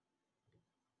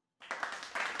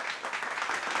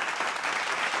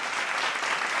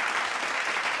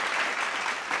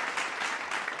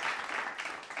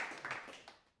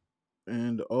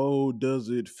And oh, does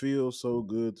it feel so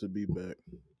good to be back?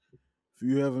 If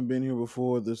you haven't been here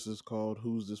before, this is called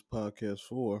Who's This Podcast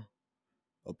For?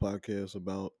 A podcast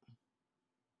about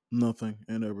nothing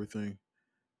and everything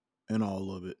and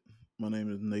all of it. My name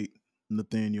is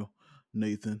Nathaniel,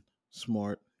 Nathan,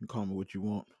 Smart. You call me what you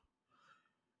want.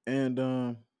 And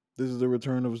this is the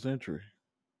return of a century.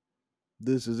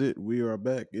 This is it. We are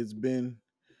back. It's been,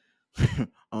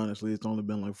 honestly, it's only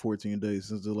been like 14 days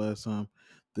since the last time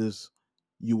this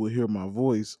you will hear my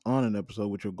voice on an episode,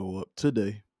 which will go up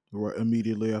today, right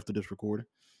immediately after this recording.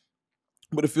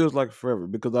 But it feels like forever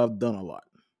because I've done a lot.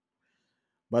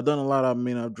 By done a lot, I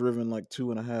mean I've driven like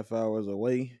 2.5 hours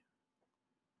away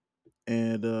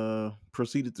and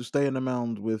proceeded to stay in the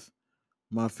mountains with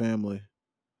my family,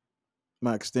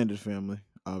 my extended family,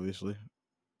 obviously,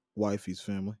 wifey's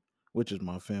family, which is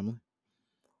my family,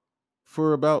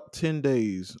 for about 10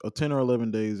 days, or 10 or 11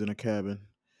 days in a cabin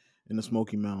in the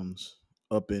Smoky Mountains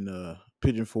up in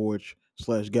Pigeon Forge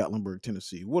slash Gatlinburg,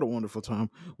 Tennessee. What a wonderful time.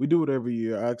 We do it every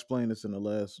year. I explained this in the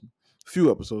last few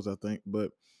episodes, I think,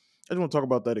 but I just want to talk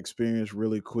about that experience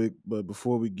really quick. But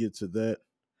before we get to that,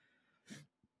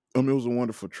 it was a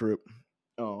wonderful trip.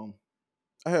 Um,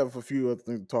 I have a few other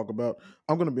things to talk about.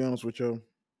 I'm going to be honest with you.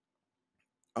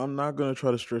 I'm not going to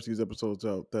try to stretch these episodes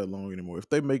out that long anymore. If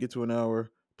they make it to an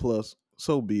hour plus,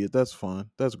 so be it. That's fine.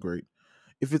 That's great.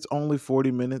 If it's only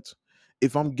 40 minutes,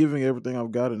 if I'm giving everything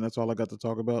I've got and that's all I got to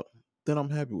talk about, then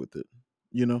I'm happy with it.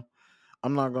 You know,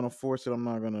 I'm not going to force it. I'm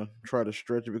not going to try to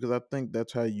stretch it because I think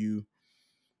that's how you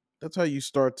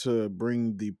start to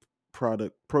bring the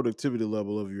productivity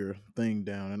level of your thing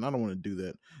down, and I don't want to do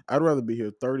that. I'd rather be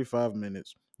here 35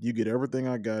 minutes, you get everything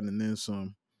I got and then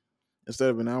some, instead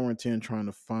of an hour and 10 trying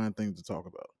to find things to talk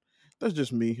about. That's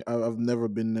just me. I've never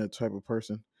been that type of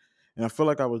person, and I feel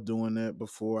like I was doing that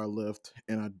before I left,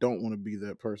 and I don't want to be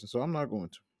that person, so I'm not going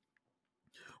to.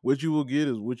 What you will get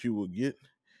is what you will get,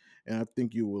 and I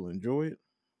think you will enjoy it,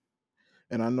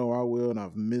 and I know I will. And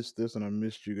I've missed this, and I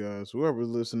missed you guys, whoever's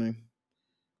listening.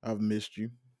 I've missed you,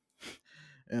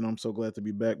 and I'm so glad to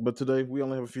be back. But today we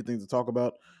only have a few things to talk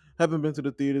about. Haven't been to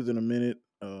the theaters in a minute.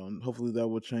 Hopefully that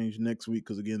will change next week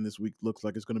because again, this week looks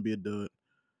like it's going to be a dud.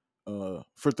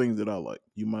 For things that I like,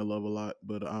 you might love a lot,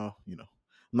 but I'm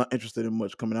not interested in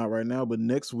much coming out right now. But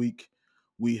next week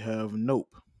we have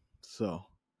Nope, so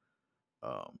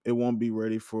it won't be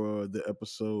ready for the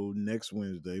episode next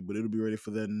Wednesday, but it'll be ready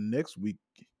for that next week.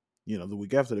 The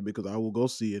week after that because I will go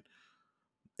see it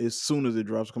as soon as it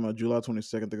drops. Come out July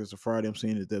 22nd. I think it's a Friday. I'm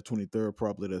seeing it that 23rd,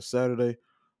 probably that Saturday.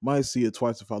 Might see it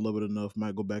twice if I love it enough.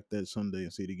 Might go back that Sunday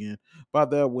and see it again. By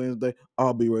that Wednesday,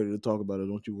 I'll be ready to talk about it.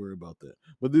 Don't you worry about that.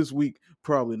 But this week,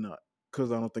 probably not,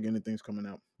 because I don't think anything's coming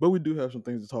out. But we do have some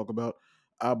things to talk about.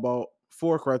 I bought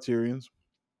 4 criterions.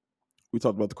 We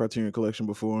talked about the Criterion collection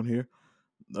before on here.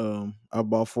 I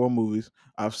bought 4 movies.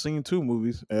 I've seen 2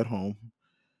 movies at home.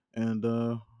 And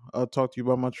I'll talk to you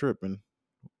about my trip and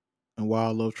why I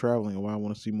love traveling and why I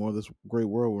want to see more of this great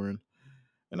world we're in.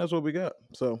 And that's what we got.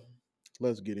 So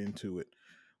let's get into it.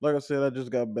 Like I said, I just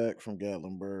got back from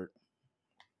Gatlinburg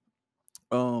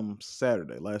last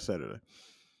Saturday.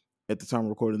 At the time of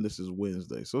recording, this is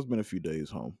Wednesday. So it's been a few days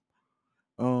home.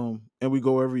 And we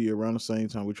go every year around the same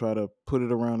time. We try to put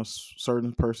it around a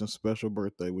certain person's special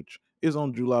birthday, which is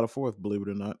on July the 4th, believe it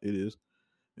or not, it is.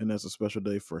 And that's a special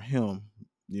day for him,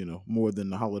 more than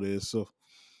the holiday itself.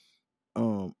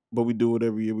 But we do it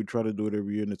every year. We try to do it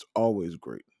every year, and it's always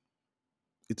great.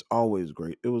 It's always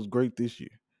great. It was great this year.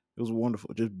 It was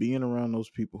wonderful. Just being around those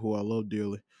people who I love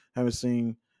dearly.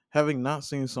 Having not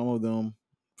seen some of them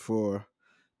for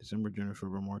December, January,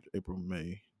 February, March, April,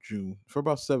 May, June, for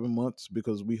about 7 months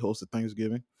because we hosted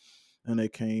Thanksgiving and they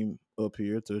came up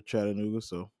here to Chattanooga.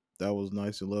 So that was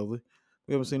nice and lovely.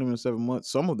 We haven't seen them in 7 months.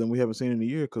 Some of them we haven't seen in a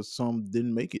year because some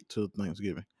didn't make it to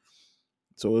Thanksgiving.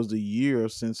 So it was the year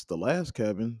since the last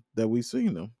cabin that we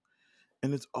seen them,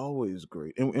 and it's always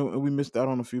great. And we missed out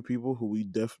on a few people who we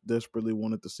desperately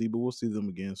wanted to see, but we'll see them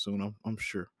again soon. I'm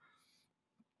sure.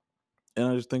 And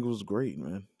I just think it was great,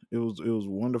 man. It was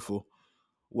wonderful.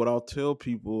 What I'll tell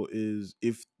people is,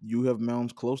 if you have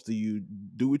mountains close to you,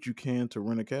 do what you can to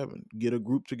rent a cabin. Get a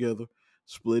group together,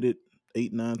 split it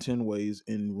 8, 9, 10 ways,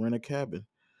 and rent a cabin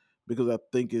because I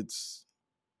think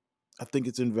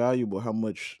it's invaluable how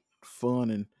much fun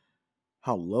and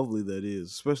how lovely that is,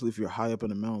 especially if you're high up in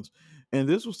the mountains. And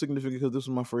this was significant because this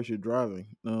was my first year driving.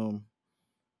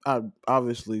 I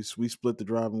obviously we split the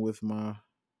driving with my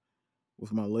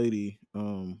lady.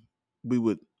 We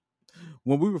would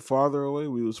When we were farther away,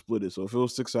 we would split it. So if it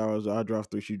was 6 hours, I drive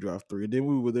 3, she drive 3. And then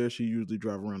we were there, she usually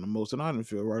drive around the most, and I didn't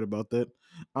feel right about that.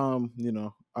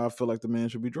 I feel like the man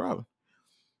should be driving.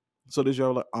 So this year, I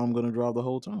was like, I'm gonna drive the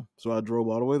whole time. So I drove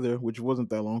all the way there, which wasn't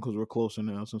that long because we're closer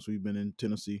now since we've been in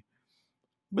Tennessee.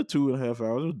 But 2.5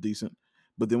 hours was decent.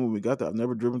 But then when we got there, I've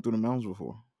never driven through the mountains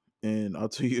before. And I'll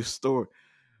tell you a story.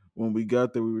 When we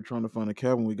got there, we were trying to find a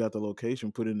cabin. We got the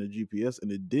location, put in the GPS,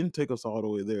 and it didn't take us all the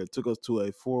way there. It took us to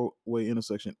a four-way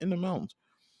intersection in the mountains,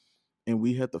 and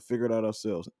we had to figure it out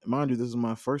ourselves. Mind you, this is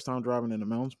my first time driving in the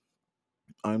mountains.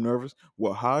 I'm nervous.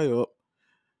 We're high up.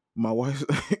 My wife's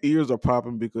ears are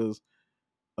popping because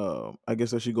I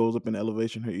guess as she goes up in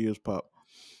elevation, her ears pop.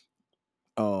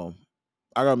 Um,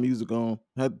 I got music on.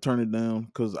 Had to turn it down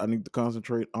because I need to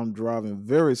concentrate. I'm driving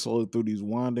very slowly through these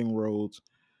winding roads.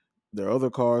 There are other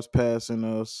cars passing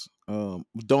us. Don't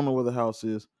know where the house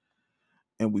is,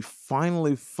 and we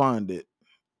finally find it.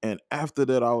 And after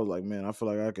that, I was like, man, I feel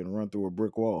like I can run through a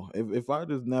brick wall if I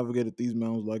just navigated these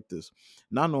mountains like this,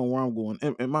 not knowing where I'm going.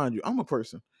 And mind you, I'm a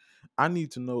person. I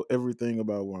need to know everything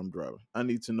about where I'm driving. I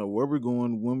need to know where we're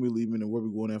going, when we're leaving, and where we're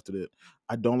going after that.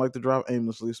 I don't like to drive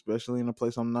aimlessly, especially in a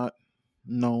place I'm not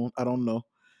known. I don't know.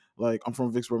 Like I'm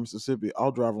from Vicksburg, Mississippi.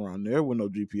 I'll drive around there with no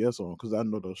GPS on because I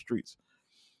know those streets.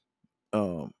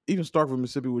 Even Starkville,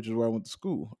 Mississippi, which is where I went to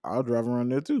school, I'll drive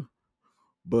around there too.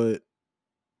 But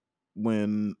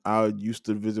when I used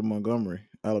to visit Montgomery,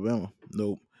 Alabama,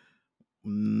 nope.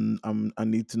 I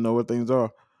need to know where things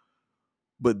are.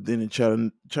 But then in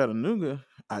Chattanooga,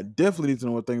 I definitely need to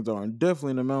know where things are. And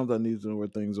definitely in the mountains, I need to know where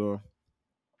things are.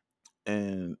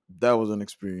 And that was an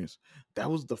experience. That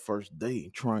was the first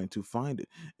day trying to find it.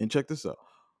 And check this out.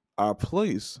 Our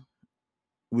place,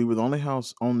 we were the only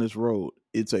house on this road.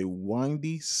 It's a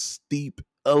windy, steep,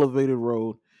 elevated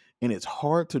road, and it's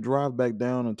hard to drive back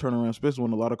down and turn around, especially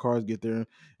when a lot of cars get there.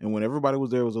 And when everybody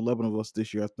was there, it was 11 of us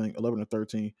this year, I think, 11 or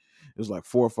 13. It was like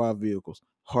 4 or 5 vehicles.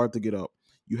 Hard to get up.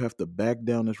 You have to back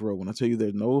down this road. When I tell you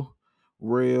there's no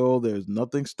rail, there's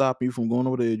nothing stopping you from going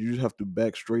over there. You just have to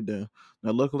back straight down.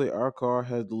 Now, luckily, our car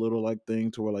has the little like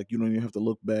thing to where like you don't even have to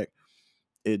look back.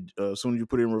 It as soon as you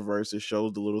put it in reverse, it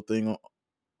shows the little thing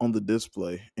on the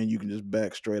display, and you can just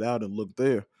back straight out and look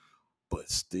there. But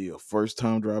still, first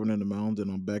time driving in the mountains, and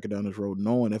I'm backing down this road,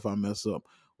 knowing if I mess up,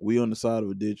 we on the side of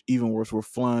a ditch. Even worse, we're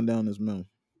flying down this mountain,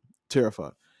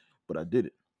 terrified. But I did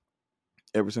it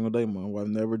every single day. My wife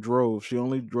never drove. She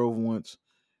only drove once.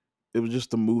 It was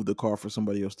just to move the car for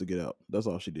somebody else to get out. That's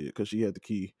all she did because she had the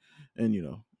key, and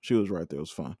she was right there. It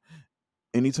was fine.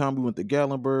 Anytime we went to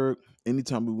Gatlinburg,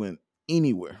 anytime we went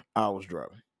anywhere, I was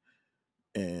driving.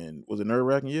 And was it nerve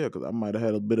wracking? Yeah, because I might have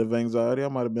had a bit of anxiety. I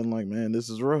might have been like, man, this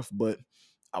is rough. But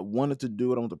I wanted to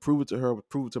do it. I wanted to prove it to her,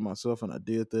 prove it to myself, and I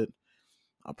did that.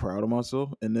 I'm proud of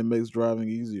myself, and that makes driving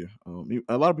easier.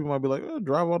 A lot of people might be like,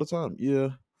 drive all the time. Yeah.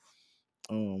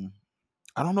 Um,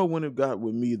 I don't know when it got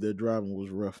with me that driving was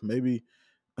rough. Maybe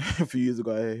a few years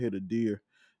ago, I had hit a deer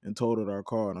and totaled our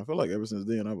car, and I feel like ever since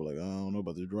then, I've been like, I don't know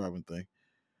about this driving thing.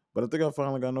 But I think I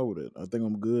finally got over it. I think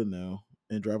I'm good now.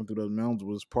 And driving through those mountains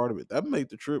was part of it. That made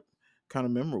the trip kind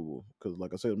of memorable because,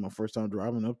 like I said, it was my first time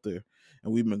driving up there.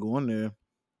 And we've been going there.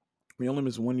 We only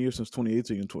missed 1 year since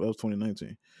 2018 and that was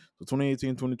 2019. So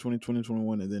 2018, 2020,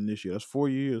 2021, and then this year. That's 4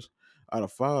 years out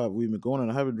of 5 we've been going. And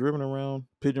I haven't driven around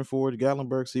Pigeon Forge,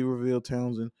 Gatlinburg, Seaverville,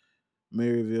 Townsend,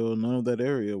 Maryville, none of that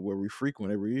area where we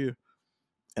frequent every year.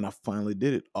 And I finally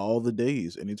did it all the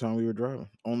days, anytime we were driving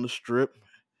on the strip,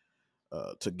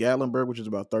 to Gatlinburg, which is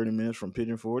about 30 minutes from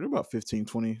Pigeon Forge, about 15,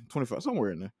 20, 25,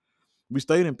 somewhere in there. We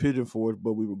stayed in Pigeon Forge,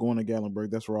 but we were going to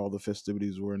Gatlinburg. That's where all the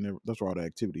festivities were, and that's where all the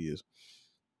activity is.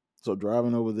 So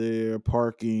driving over there,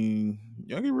 parking,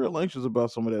 I get real anxious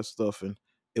about some of that stuff, and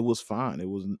it was fine. It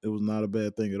was not a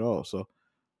bad thing at all. So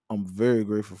I'm very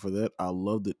grateful for that. I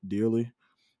loved it dearly.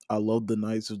 I loved the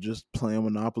nights of just playing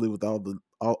Monopoly with all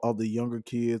the younger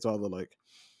kids, all the like.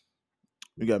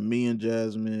 We got me and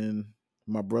Jasmine,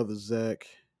 my brother Zach,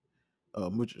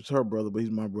 which is her brother, but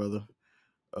he's my brother.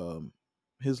 Um,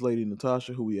 his lady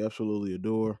Natasha, who we absolutely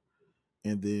adore,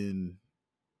 and then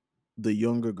the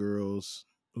younger girls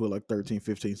who are like 13,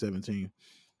 15, 17.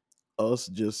 Us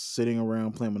just sitting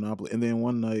around playing Monopoly. And then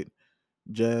one night,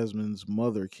 Jasmine's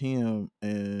mother, Kim,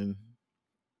 and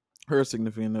her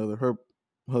significant other, her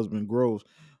husband, Groves.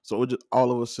 So we're just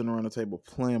all of us sitting around the table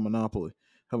playing Monopoly,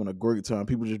 having a great time.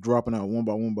 People just dropping out one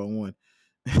by one by one.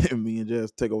 And me and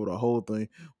Jazz take over the whole thing.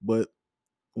 But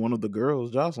one of the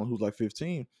girls, Jocelyn, who's like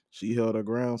 15, she held her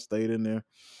ground, stayed in there,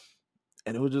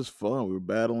 and it was just fun. We were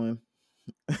battling.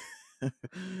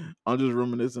 I'm just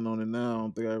reminiscing on it now. I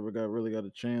don't think I ever really got a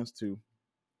chance to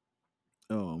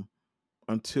um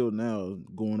until now,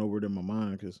 going over it in my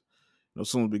mind because as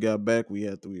soon as we got back, we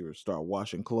were start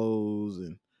washing clothes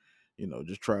and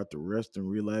just tried to rest and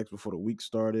relax before the week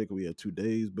started. We had 2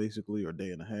 days basically, or a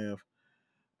day and a half,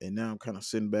 And now I'm kind of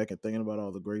sitting back and thinking about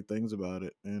all the great things about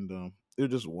it, and it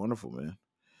was just wonderful, man.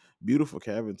 Beautiful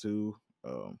cabin too.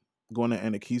 Um, Going to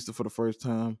Anakista for the first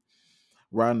time,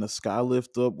 riding the sky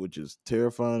lift up, which is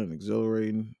terrifying and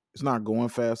exhilarating. It's not going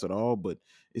fast at all, but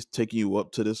it's taking you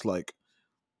up to this kind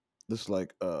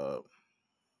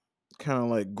of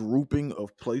like grouping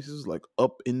of places like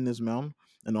up in this mountain.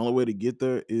 And the only way to get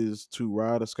there is to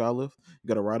ride a sky lift. You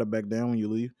got to ride it back down when you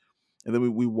leave. And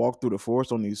then we walked through the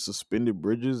forest on these suspended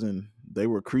bridges, and they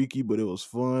were creaky, but it was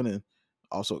fun and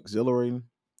also exhilarating.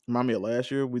 Remind me of last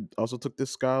year, we also took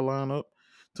this skyline up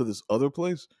to this other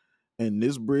place, and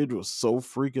this bridge was so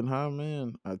freaking high,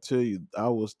 man. I tell you, I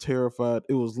was terrified.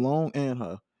 It was long and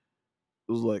high.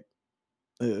 It was like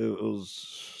it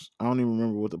was. I don't even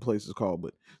remember what the place is called,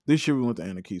 but this year we went to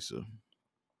Anakisa,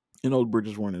 and those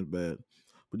bridges weren't as bad,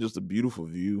 but just a beautiful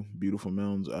view, beautiful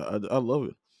mountains. I love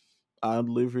it. I'd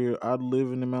live here. I'd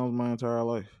live in the mountains my entire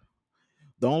life.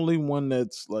 The only one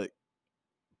that's like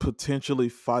potentially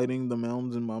fighting the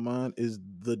mountains in my mind is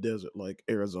the desert, like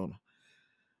Arizona,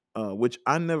 which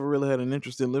I never really had an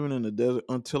interest in living in the desert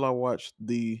until I watched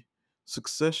the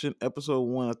Succession episode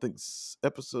one. I think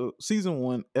episode season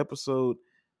one, episode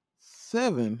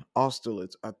seven,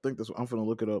 Austerlitz. I think that's what I'm gonna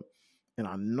look it up, and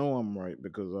I know I'm right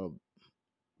because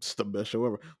it's the best show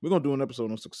ever. We're gonna do an episode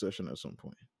on Succession at some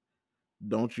point.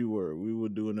 Don't you worry, we will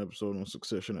do an episode on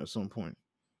Succession at some point.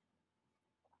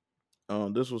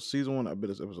 This was season one. I bet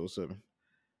it's episode seven.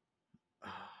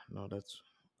 No, that's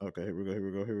okay. Here we go. Here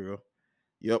we go. Here we go.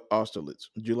 Yep, Austerlitz,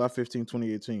 July 15,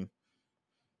 2018.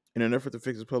 In an effort to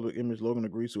fix his public image, Logan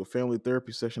agrees to a family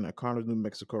therapy session at Connor's New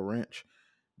Mexico ranch.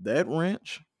 That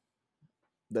ranch,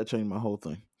 that changed my whole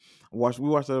thing. We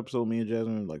watched that episode, me and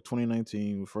Jasmine, like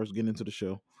 2019, we first getting into the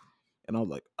show. And I was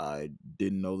like, I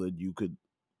didn't know that you could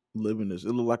live in this.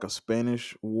 It looked like a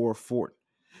Spanish war fort.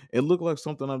 It looked like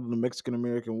something out of the Mexican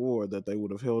American War that they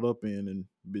would have held up in and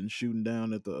been shooting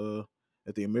down at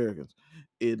the Americans.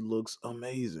 It looks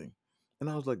amazing. And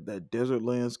I was like, that desert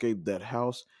landscape, that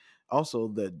house, also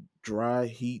that dry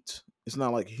heat. It's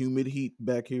not like humid heat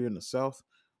back here in the south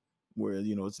where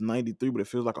it's 93, but it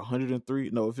feels like 103.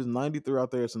 No, if it's 93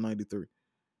 out there, it's a 93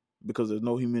 because there's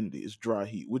no humidity. It's dry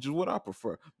heat, which is what I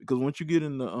prefer. Because once you get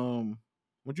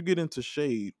into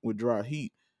shade with dry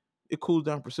heat, it cools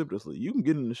down precipitously. You can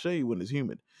get in the shade when it's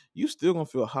humid. You still gonna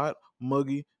feel hot,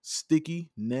 muggy,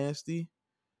 sticky, nasty.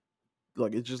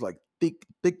 Like it's just like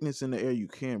thickness in the air you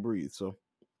can't breathe. So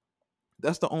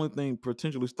that's the only thing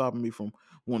potentially stopping me from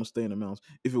wanting to stay in the mountains.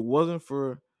 If it wasn't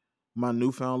for my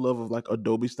newfound love of like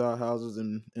adobe style houses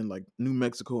in like New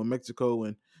Mexico and Mexico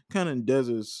and kind of in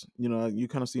deserts, you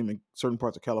kind of see them in certain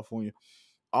parts of California.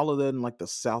 All of that in like the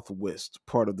southwest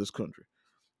part of this country.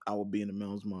 I will be in the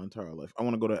mountains my entire life. I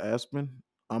want to go to Aspen.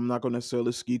 I'm not going to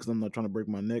necessarily ski because I'm not trying to break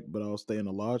my neck, but I'll stay in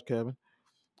a lodge cabin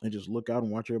and just look out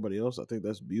and watch everybody else. I think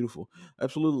that's beautiful.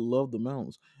 Absolutely love the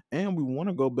mountains. And we want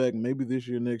to go back maybe this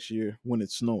year, next year when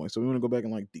it's snowing. So we want to go back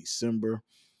in like December.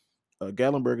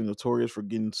 Gatlinburg is notorious for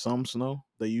getting some snow.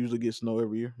 They usually get snow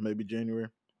every year, maybe January.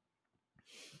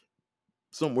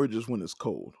 Somewhere just when it's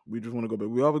cold. We just want to go back.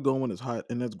 We always go when it's hot,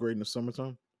 and that's great in the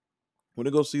summertime. Want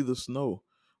to go see the snow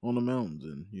on the mountains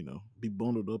and be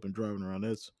bundled up and driving around.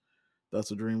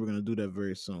 That's a dream. We're gonna do that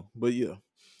very soon. But yeah,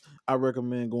 I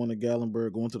recommend going to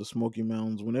Gatlinburg, going to the Smoky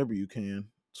Mountains whenever you can.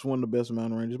 It's one of the best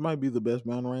mountain ranges. Might be the best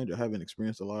mountain range. I haven't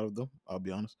experienced a lot of them. I'll be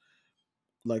honest.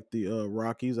 Like the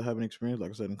Rockies, I haven't experienced,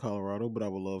 like I said, in Colorado, but I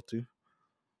would love to.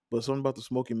 But something about the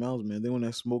Smoky Mountains, man. Then when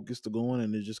that smoke gets to going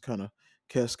and it just kind of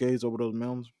cascades over those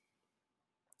mountains,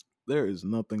 there is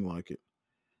nothing like it.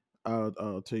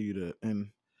 I'll tell you that. And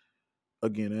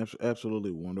again,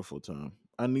 absolutely wonderful time.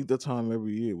 I need the time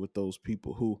every year with those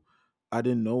people who I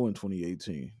didn't know in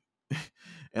 2018.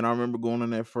 And I remember going on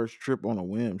that first trip on a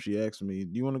whim. She asked me,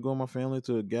 "Do you want to go with my family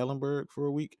to Gallenberg for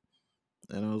a week?"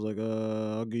 And I was like,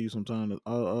 I'll give you some time.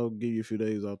 I'll give you a few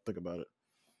days. I'll think about it."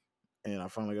 And I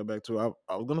finally got back to it.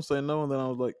 I was gonna say no, and then I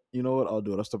was like, you know what? I'll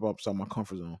do it. I'll step outside my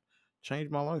comfort zone.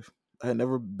 Changed my life. I had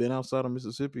never been outside of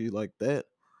Mississippi like that.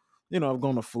 I've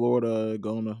gone to Florida,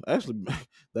 gone to actually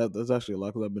that's actually a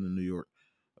lot because I've been in New York,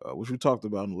 which we talked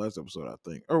about in the last episode, I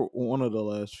think, or one of the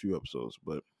last few episodes.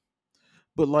 But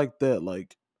like that,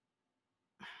 like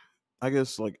I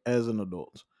guess like as an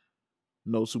adult,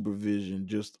 no supervision,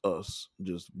 just us,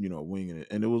 just winging it,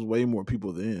 and there was way more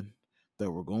people then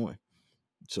that were going.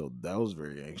 So that was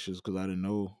very anxious because I didn't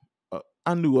know.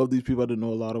 I knew of these people. I didn't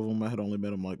know a lot of them. I had only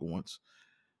met them like once,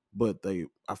 but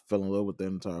I fell in love with that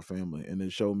entire family, and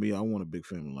it showed me I want a big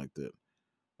family like that,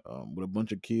 with a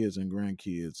bunch of kids and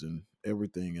grandkids and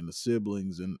everything, and the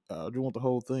siblings, and I just want the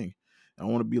whole thing. I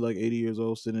want to be like 80 years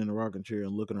old, sitting in a rocking chair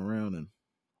and looking around, and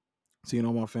Seeing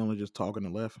all my family just talking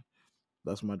and laughing.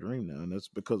 That's my dream now, and that's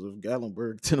because of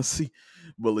Gatlinburg, Tennessee,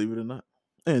 believe it or not,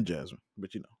 and Jasmine.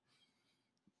 But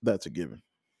that's a given.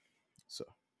 So,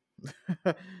 you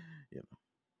know,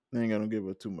 I ain't gonna give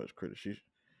her too much credit.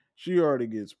 She already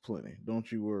gets plenty.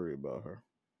 Don't you worry about her.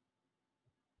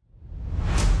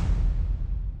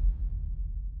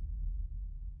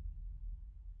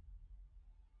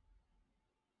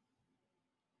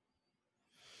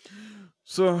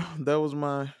 So that was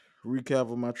my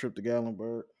recap of my trip to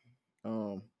Gatlinburg.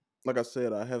 Um, like I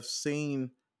said, I have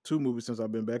seen two movies since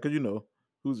I've been back. Cause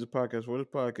who's this podcast for? This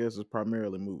podcast is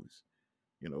primarily movies.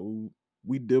 You know,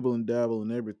 we dibble and dabble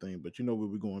and everything, but you know what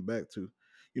we're going back to.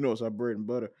 It's our bread and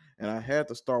butter. And I had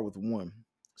to start with one.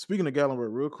 Speaking of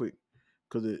Gallenberg, real quick,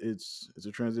 because it's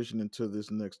a transition into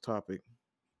this next topic.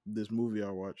 This movie I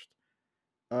watched.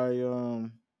 I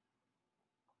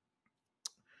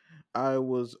I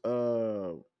was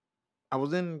uh I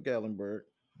was in Gallenberg,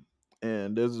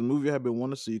 and there's this movie I've been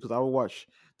wanting to see because I would watch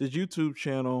this YouTube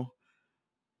channel.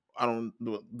 I don't.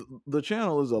 The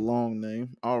channel is a long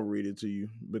name. I'll read it to you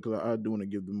because I do want to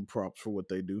give them props for what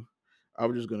they do. I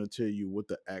was just gonna tell you what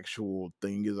the actual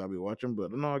thing is I'll be watching,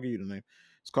 but no, I'll give you the name.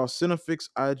 It's called Cinefix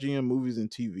IGN Movies and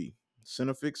TV.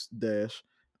 Cinefix dash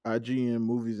IGN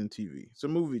Movies and TV. It's a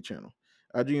movie channel.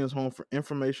 IGN is home for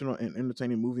informational and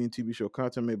entertaining movie and TV show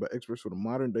content made by experts for the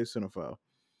modern day cinephile.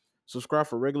 Subscribe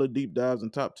for regular deep dives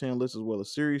and top 10 lists as well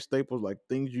as series staples like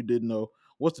things you didn't know.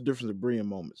 What's the difference in brilliant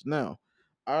moments? Now,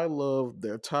 I love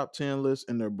their top 10 lists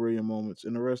and their brilliant moments,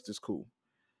 and the rest is cool.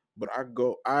 But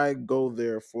I go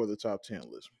there for the top 10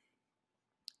 list.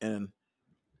 And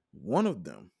one of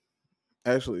them,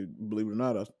 actually, believe it or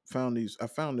not, I found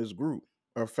this group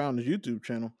or found this YouTube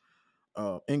channel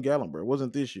in Gallenberg. It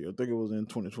wasn't this year. I think it was in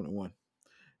 2021.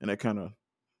 And that kind of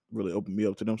really opened me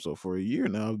up to them. So for a year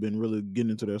now, I've been really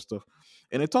getting into their stuff.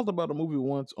 And they talked about a movie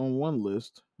once on one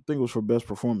list. I think it was for best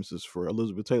performances for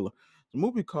Elizabeth Taylor. It's a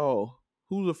movie called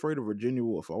Who's Afraid of Virginia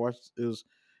Woolf. I watched it was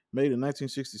made in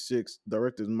 1966.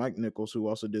 Directed Mike Nichols, who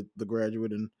also did The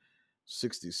Graduate in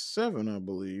 '67, I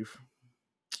believe.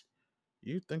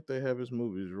 You'd think they have his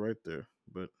movies right there,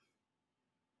 but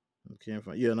I can't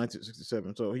find. Yeah,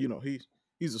 1967. So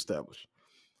he's established.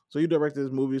 So he directed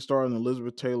this movie starring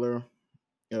Elizabeth Taylor,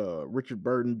 Richard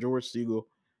Burton, George Siegel,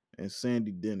 and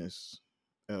Sandy Dennis.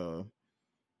 Uh,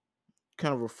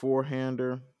 Kind of a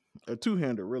four-hander, a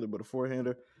two-hander really, but a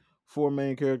four-hander. Four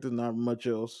main characters, not much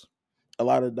else. A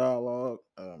lot of dialogue,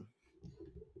 and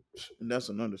that's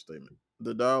an understatement.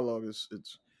 The dialogue is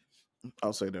it's.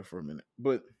 I'll say that for a minute,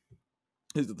 but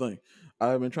here's the thing: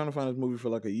 I've been trying to find this movie for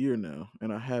like a year now,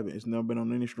 and I haven't. It's never been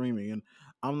on any streaming, and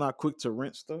I'm not quick to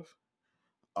rent stuff.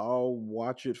 I'll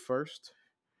watch it first,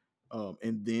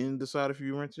 and then decide if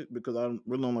you rent it because I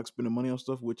really don't like spending money on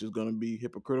stuff, which is going to be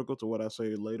hypocritical to what I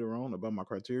say later on about my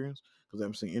criterions because I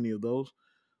haven't seen any of those.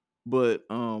 But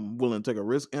willing to take a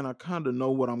risk, and I kind of know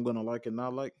what I'm going to like and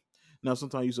not like. Now,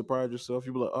 sometimes you surprise yourself.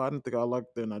 You be like, "Oh, I didn't think I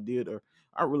liked that, and I did," or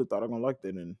 "I really thought I'm gonna like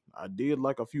that, and I did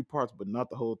like a few parts, but not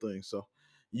the whole thing." So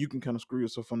you can kind of screw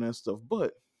yourself on that stuff.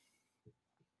 But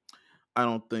I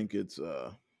don't think it's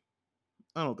I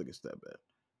don't think it's that bad.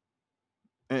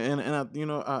 And I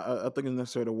think it's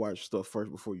necessary to watch stuff first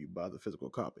before you buy the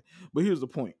physical copy. But here's the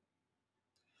point: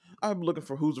 I've been looking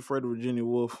for Who's Afraid of Virginia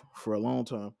Woolf for a long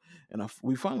time, and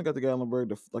we finally got the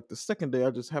Gallenberg. Like the second day, I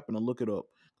just happened to look it up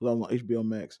because I was on HBO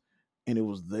Max, and it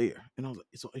was there, and I was like,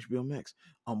 "It's on HBO Max."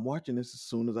 I'm watching this as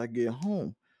soon as I get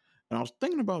home, and I was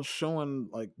thinking about showing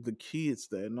like the kids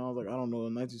that, and I was like, I don't know,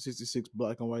 a 1966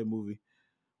 black and white movie.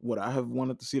 Would I have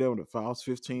wanted to see that if I was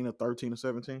 15 or 13 or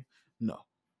 17? No,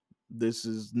 this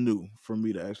is new for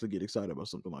me to actually get excited about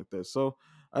something like that. So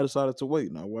I decided to wait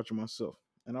and I watched it myself.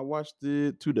 And I watched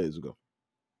it 2 days ago.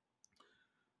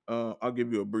 I'll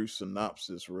give you a brief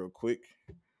synopsis real quick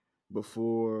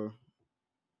before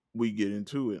we get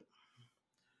into it.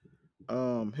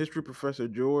 History professor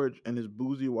George and his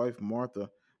boozy wife Martha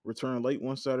returned late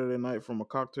one Saturday night from a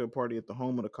cocktail party at the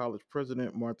home of the college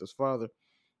president, Martha's father.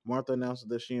 Martha announced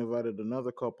that she invited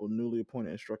another couple, newly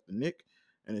appointed instructor Nick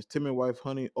and his timid wife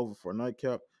Honey, over for a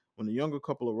nightcap. When the younger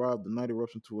couple arrived, the night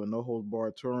erupts into a no holds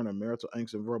barred touring of marital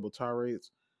angst and verbal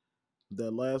tirades.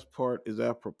 That last part is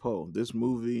apropos. This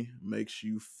movie makes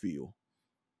you feel.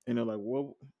 And they're like,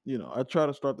 well, I try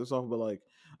to start this off, but like,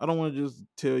 I don't want to just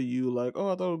tell you, like,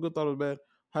 oh, I thought it was good, thought it was bad.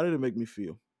 How did it make me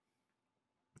feel?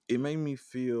 It made me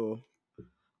feel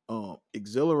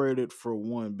exhilarated for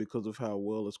one because of how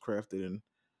well it's crafted and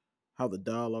how the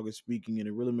dialogue is speaking, and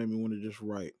it really made me want to just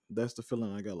write. That's the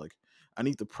feeling I got. Like, I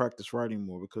need to practice writing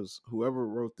more because whoever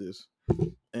wrote this,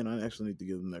 and I actually need to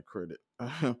give them that credit.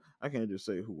 I can't just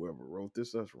say whoever wrote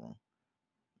this. That's wrong.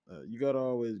 You gotta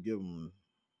always give them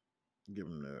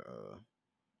their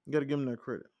you gotta give them their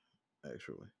credit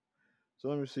actually. So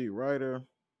let me see. Writer,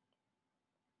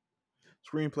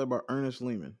 screenplay by Ernest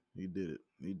Lehman. He did it.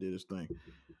 He did his thing.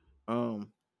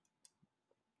 Um,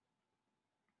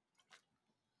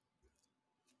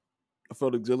 I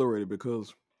felt exhilarated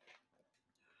because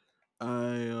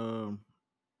I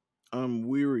I'm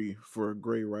weary for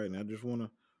great writing. I just wanna.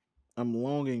 I'm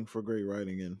longing for great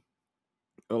writing, and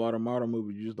a lot of modern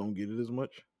movies you just don't get it as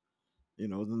much. You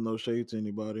know, there's no shade to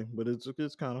anybody, but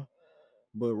it's kind of.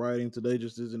 But writing today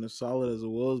just isn't as solid as it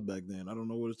was back then. I don't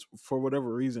know what it's for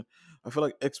whatever reason. I feel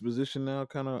like exposition now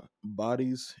kind of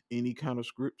bodies any kind of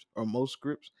script or most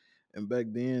scripts, and back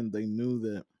then they knew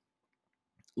that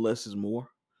less is more.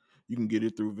 You can get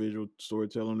it through visual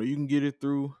storytelling, or you can get it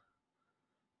through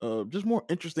just more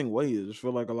interesting ways. I just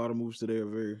feel like a lot of movies today are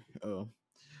very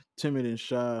timid and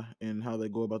shy in how they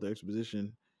go about the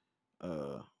exposition,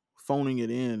 uh, phoning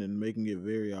it in and making it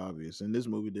very obvious. And this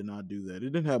movie did not do that.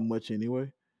 It didn't have much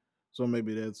anyway, so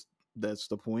maybe that's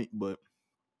the point. But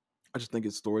I just think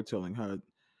it's storytelling.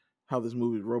 How this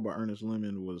movie is wrote by Ernest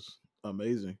Lehman was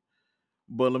amazing.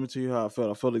 But let me tell you how I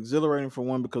felt. I felt exhilarating for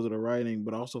one because of the writing,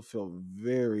 but I also felt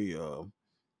very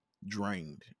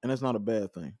drained, and that's not a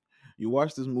bad thing. You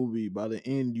watch this movie, by the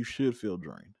end, you should feel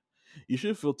drained. You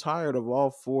should feel tired of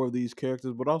all four of these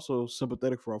characters, but also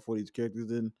sympathetic for all four of these characters.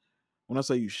 Then, when I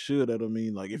say you should, I don't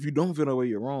mean like if you don't feel that way,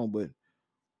 you're wrong. But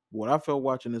what I felt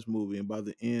watching this movie, and by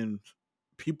the end,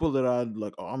 people that I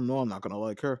like, oh, I know I'm not gonna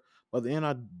like her. By the end,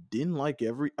 I didn't like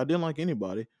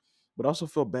anybody, but I also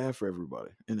felt bad for everybody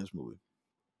in this movie.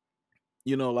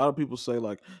 You know, a lot of people say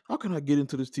like, "How can I get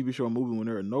into this TV show or movie when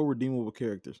there are no redeemable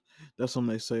characters?" That's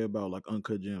something they say about like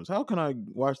Uncut Gems. How can I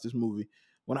watch this movie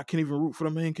when I can't even root for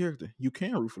the main character? You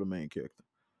can root for the main character.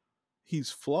 He's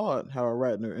flawed.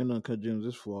 Howard Ratner in Uncut Gems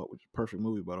is flawed, which is a perfect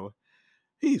movie by the way.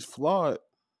 He's flawed,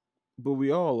 but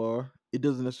we all are. It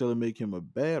doesn't necessarily make him a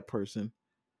bad person.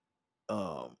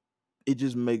 Um, it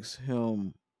just makes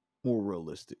him more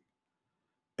realistic.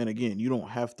 And again, you don't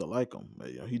have to like him.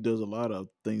 You know, he does a lot of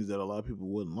things that a lot of people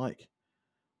wouldn't like.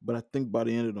 But I think by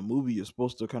the end of the movie, you're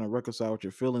supposed to kind of reconcile with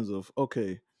your feelings of,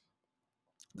 okay,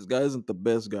 this guy isn't the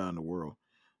best guy in the world,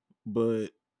 but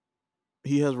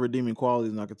he has redeeming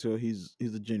qualities, and I can tell he's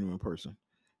a genuine person.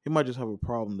 He might just have a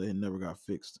problem that never got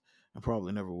fixed, and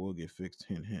probably never will get fixed.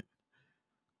 Hint, hint.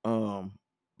 Um,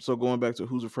 so going back to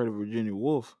Who's Afraid of Virginia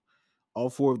Woolf, all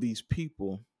four of these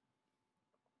people,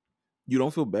 you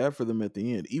don't feel bad for them at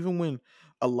the end, even when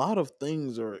a lot of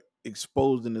things are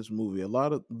exposed in this movie. A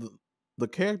lot of the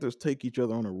characters take each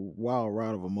other on a wild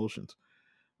ride of emotions.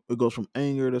 It goes from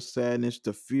anger to sadness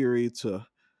to fury to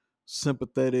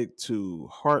sympathetic to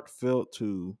heartfelt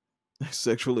to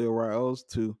sexually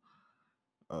aroused to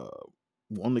uh,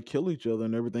 wanting to kill each other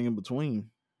and everything in between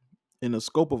in the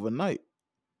scope of a night.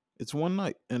 It's one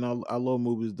night, and I love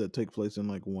movies that take place in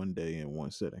like one day in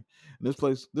one setting. And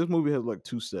this movie has like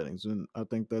two settings, and I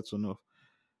think that's enough.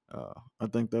 I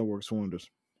think that works wonders.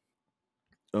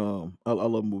 I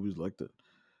love movies like that.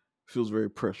 Feels very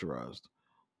pressurized.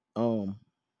 Um,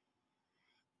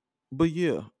 but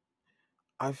yeah,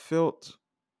 I felt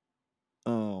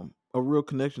a real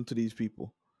connection to these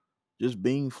people just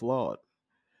being flawed,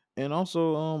 and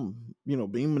also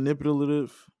being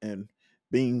manipulative and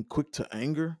being quick to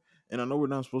anger. And I know we're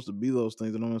not supposed to be those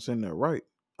things, and I'm not saying that right.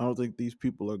 I don't think these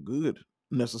people are good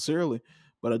necessarily,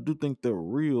 but I do think they're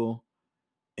real,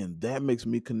 and that makes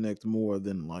me connect more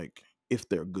than like if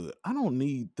they're good. I don't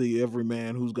need the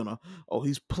everyman who's gonna, oh,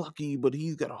 he's plucky but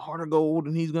he's got a heart of gold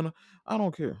and he's gonna, I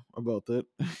don't care about that.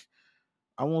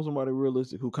 I want somebody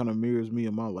realistic who kind of mirrors me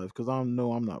in my life, because I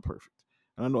know I'm not perfect,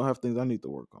 and I know I have things I need to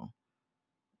work on.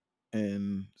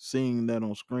 And seeing that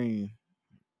on screen.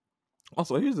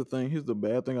 Also, here's the thing. Here's the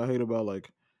bad thing I hate about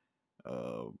like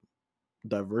uh,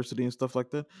 diversity and stuff like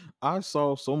that. I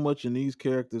saw so much in these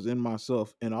characters in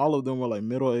myself, and all of them were like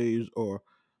middle aged or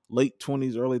late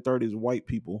 20s, early 30s white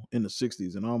people in the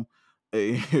 60s, and I'm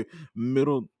a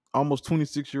middle, almost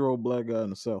 26-year-old black guy in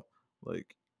the South.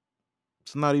 Like,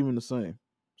 it's not even the same.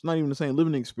 It's not even the same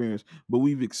living experience, but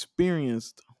we've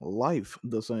experienced life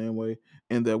the same way,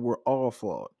 and that we're all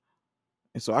flawed.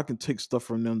 And so I can take stuff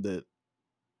from them that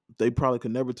they probably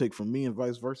could never take from me, and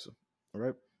vice versa. All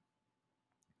right.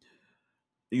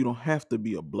 You don't have to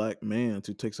be a black man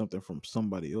to take something from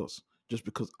somebody else. Just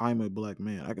because I'm a black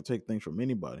man, I can take things from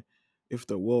anybody if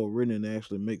they're well written and they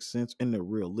actually make sense and they're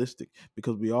realistic.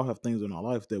 Because we all have things in our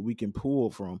life that we can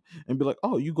pull from and be like,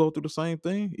 oh, you go through the same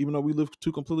thing, even though we live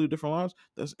two completely different lives.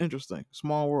 That's interesting.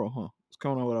 Small world, huh? It's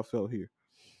kind of what I felt here.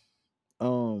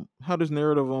 How this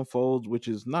narrative unfolds, which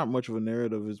is not much of a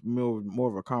narrative, is more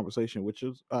of a conversation, which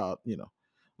is a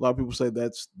lot of people say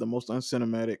that's the most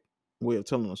uncinematic way of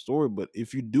telling a story. But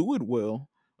if you do it well,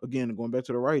 again, going back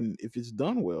to the writing, if it's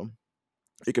done well,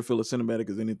 it can feel as cinematic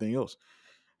as anything else.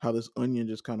 How this onion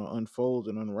just kind of unfolds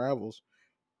and unravels,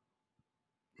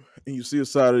 and you see a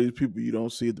side of these people you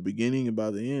don't see at the beginning, and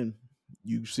by the end,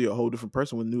 you see a whole different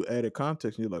person with new added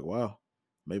context, and you're like, wow,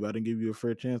 maybe I didn't give you a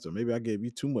fair chance, or maybe I gave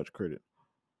you too much credit.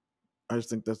 I just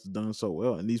think that's done so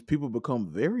well. And these people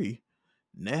become very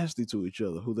nasty to each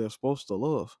other who they're supposed to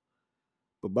love.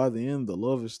 But by the end, the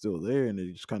love is still there. And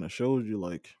it just kind of shows you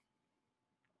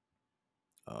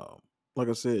um, like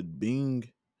I said,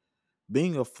 being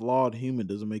a flawed human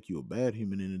doesn't make you a bad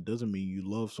human. And it doesn't mean you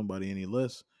love somebody any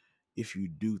less if you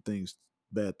do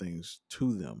bad things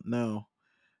to them. Now,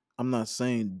 I'm not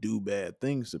saying do bad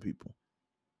things to people.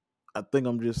 I think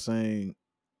I'm just saying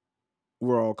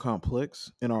we're all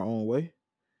complex in our own way,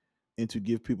 and to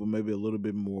give people maybe a little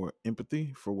bit more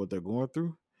empathy for what they're going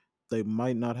through. They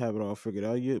might not have it all figured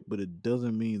out yet, but it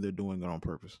doesn't mean they're doing it on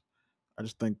purpose. I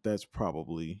just think that's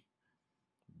probably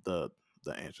the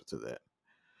the answer to that.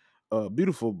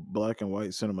 Beautiful black and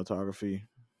white cinematography.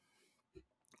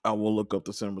 I will look up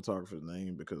the cinematographer's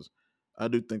name because I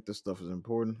do think this stuff is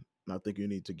important, and I think you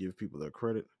need to give people their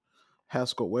credit.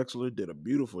 Haskell Wexler did a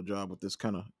beautiful job with this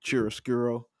kind of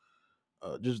chiaroscuro,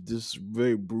 just this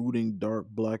very brooding, dark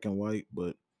black and white,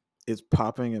 but it's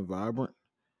popping and vibrant,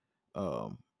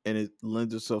 and it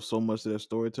lends itself so much to that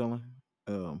storytelling.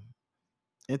 Um,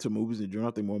 into movies in general,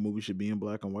 I think more movies should be in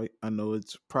black and white. I know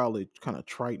it's probably kind of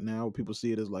trite now. People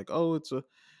see it as like, oh,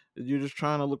 you're just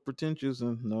trying to look pretentious,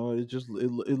 and no,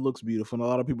 it looks beautiful. And a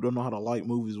lot of people don't know how to light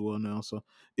movies well now, so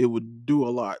it would do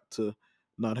a lot to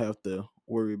not have to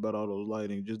worry about all those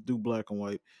lighting. Just do black and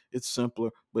white. It's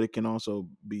simpler, but it can also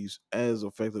be as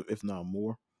effective, if not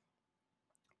more.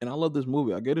 And I love this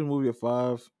movie. I gave this movie a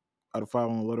 5 out of 5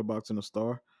 on the letterbox and a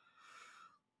star.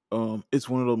 It's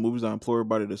one of those movies I implore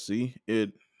everybody to see.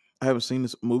 I haven't seen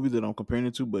this movie that I'm comparing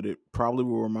it to, but it probably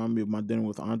will remind me of My Dinner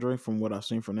with Andre from what I've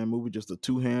seen from that movie. Just a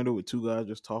two-hander with two guys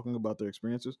just talking about their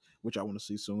experiences, which I want to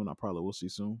see soon. I probably will see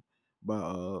soon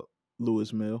by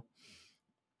Louis Mel.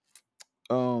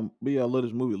 But yeah, I love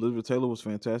this movie. Elizabeth Taylor was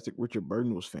fantastic. Richard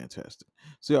Burton was fantastic.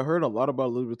 See, I heard a lot about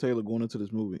Elizabeth Taylor going into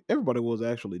this movie. Everybody was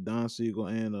actually Don Siegel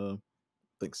and I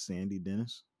think Sandy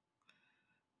Dennis.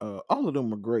 All of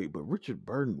them were great, but Richard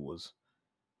Burton was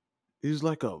he's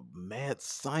like a mad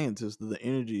scientist. The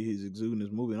energy he's exuding in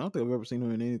this movie. And I don't think I've ever seen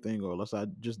him in anything, or unless I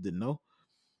just didn't know.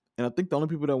 And I think the only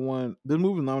people that won this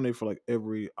movie was nominated for like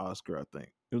every Oscar. I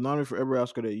think it was nominated for every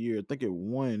Oscar that year. I think it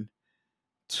won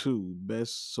two: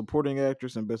 Best Supporting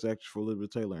Actress and Best Actress for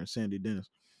Elizabeth Taylor and Sandy Dennis.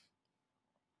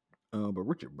 But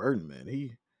Richard Burton, man,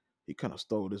 he kind of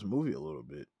stole this movie a little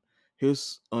bit.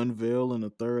 His unveil in the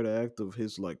third act of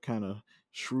his like kind of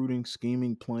shrewding,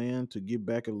 scheming plan to get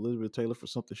back at Elizabeth Taylor for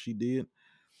something she did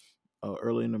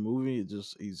early in the movie. It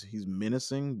just he's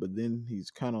menacing, but then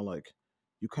he's kind of like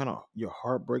your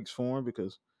heart breaks for him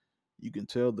because you can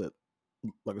tell that,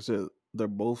 like I said, they're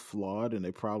both flawed and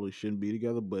they probably shouldn't be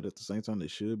together, but at the same time they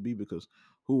should be because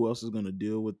who else is going to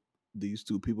deal with these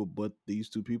two people but these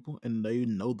two people, and they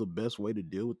know the best way to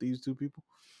deal with these two people.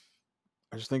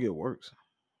 I just think it works.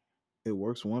 It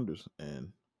works wonders,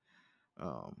 and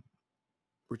um,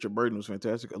 Richard Burton was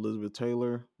fantastic. Elizabeth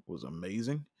Taylor was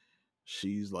amazing.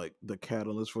 She's like the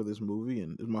catalyst for this movie,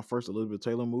 and it's my first Elizabeth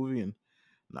Taylor movie, and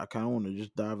I kind of want to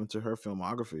just dive into her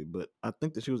filmography. But I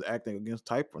think that she was acting against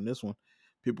type on this one.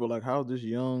 People were like, "How is this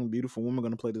young, beautiful woman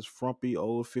going to play this frumpy,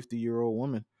 old 50-year-old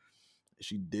woman?"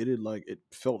 She did it like it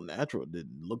felt natural. It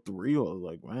looked real.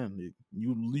 Like, man,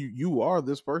 you are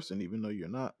this person, even though you're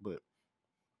not. But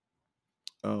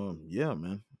yeah,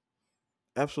 man,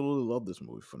 absolutely love this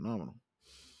movie. Phenomenal.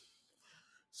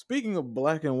 Speaking of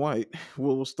black and white,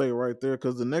 we'll stay right there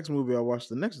because the next movie I watched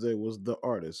the next day was The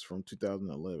Artist from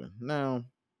 2011. Now,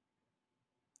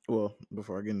 well,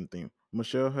 before I get into the theme,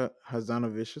 Michelle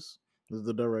Hazanovicius is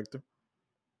the director.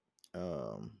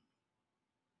 Um,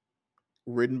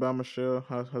 written by Michelle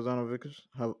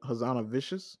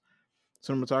Hazanovicius.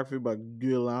 Cinematography by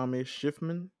Guillaume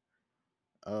Schiffman.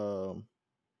 Um,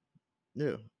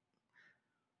 yeah,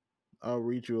 I'll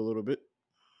read you a bit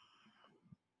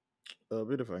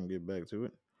if I can get back to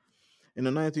it. In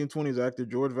the 1920s, actor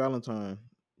George Valentine,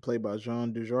 played by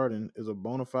Jean Dujardin, is a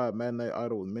bona fide matinee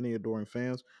idol with many adoring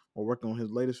fans. While working on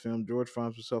his latest film, George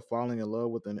finds himself falling in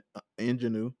love with an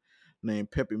ingenue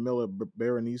named Pepe Miller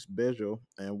Berenice Bejo,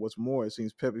 and what's more, it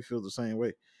seems Pepe feels the same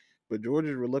way. but George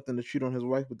is reluctant to cheat on his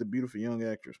wife with the beautiful young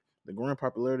actress. The growing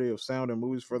popularity of sound in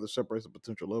movies further separates the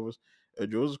potential lovers, as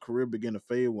George's career began to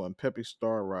fade when Pepe's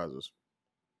star rises.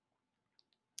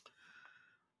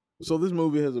 So this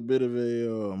movie has a bit of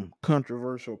a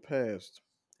controversial past.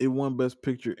 It won Best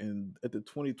Picture in at the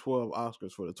 2012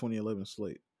 Oscars for the 2011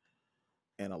 slate,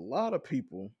 and a lot of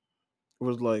people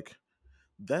was like,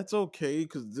 "That's okay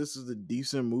because this is a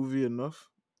decent movie enough."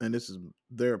 And this is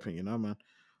their opinion. I mean,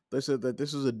 they said that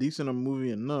this is a decent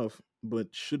movie enough, but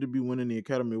should it be winning the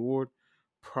Academy Award?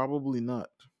 Probably not.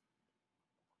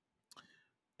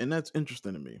 And that's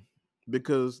interesting to me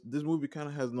because this movie kind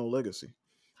of has no legacy.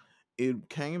 It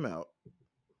came out,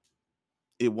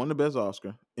 it won the best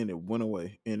Oscar, and it went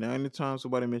away. And now anytime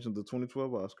somebody mentions the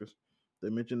 2012 Oscars, they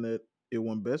mention that it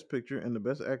won Best Picture and the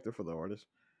Best Actor for the artist.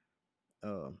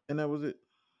 And that was it.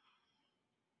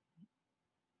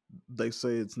 They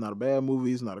say it's not a bad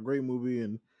movie, it's not a great movie,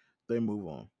 and they move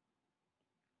on.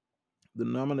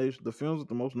 The films with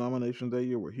the most nominations that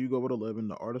year were Hugo with 11,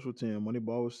 The Artist with 10,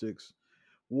 Moneyball with 6,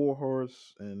 War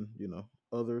Horse, and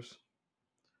others.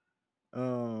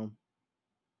 Um,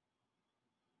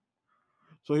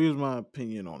 so here's my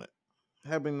opinion on it.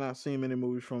 Having not seen many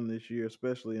movies from this year,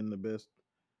 especially in the Best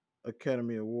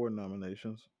Academy Award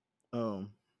nominations,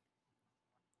 um,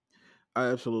 I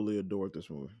absolutely adored this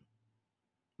movie.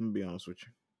 Let me be honest with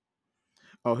you.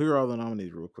 Oh, here are all the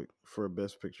nominees, real quick, for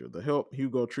Best Picture: The Help,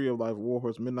 Hugo, Tree of Life, War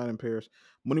Horse, Midnight in Paris,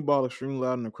 Moneyball, Extremely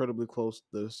Loud and Incredibly Close,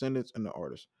 The Descendants, and The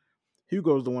Artist.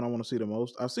 Hugo is the one I want to see the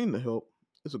most. I've seen The Help.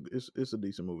 It's a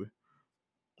decent movie.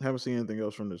 I haven't seen anything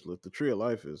else from this list. The Tree of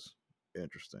Life is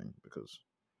interesting because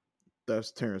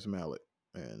that's Terrence Malick,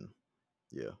 and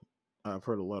yeah, I've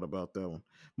heard a lot about that one.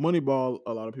 Moneyball,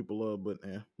 a lot of people love, but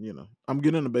I'm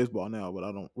getting into baseball now, but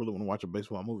I don't really want to watch a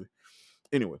baseball movie.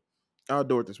 Anyway, I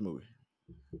adored this movie.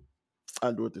 I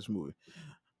adored this movie.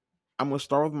 I'm gonna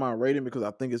start with my rating because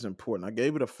I think it's important. I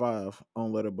gave it a 5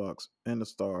 on Letterboxd and a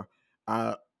star.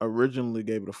 I originally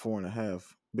gave it a 4.5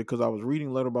 because I was reading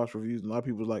Letterboxd reviews and a lot of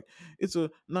people was like, "It's a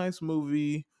nice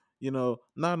movie." Not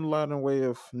a lot in the way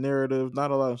of narrative, not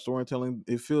a lot of storytelling.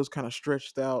 It feels kind of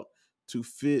stretched out to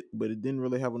fit, but it didn't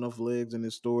really have enough legs in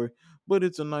this story. But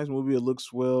it's a nice movie. It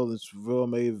looks well. It's well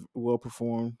made, well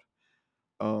performed.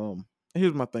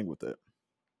 Here's my thing with that.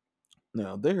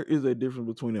 Now there is a difference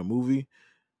between a movie.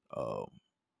 Um,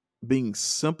 being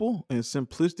simple and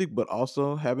simplistic, but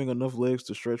also having enough legs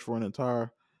to stretch for an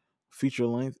entire feature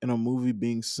length, and a movie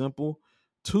being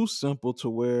too simple to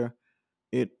where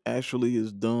it actually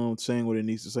is done saying what it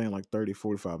needs to say in like 30,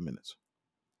 45 minutes.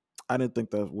 I didn't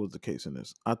think that was the case in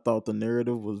this. I thought the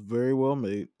narrative was very well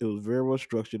made. It was very well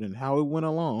structured, and how it went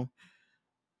along,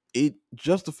 it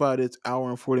justified its hour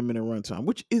and 40-minute runtime,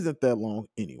 which isn't that long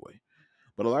anyway.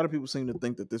 But a lot of people seem to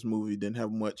think that this movie didn't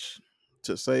have much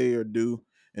to say or do,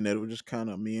 and that it was just kind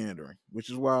of meandering, which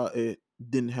is why it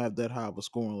didn't have that high of a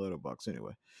score on Letterboxd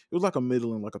anyway. It was like a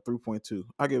middling, like a 3.2.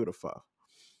 I gave it a 5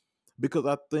 because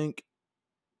I think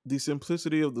the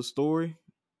simplicity of the story.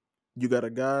 You got a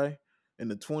guy in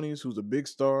the 20s who's a big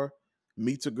star,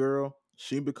 meets a girl,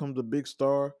 she becomes a big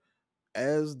star.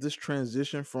 As this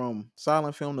transition from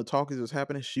silent film to talkies is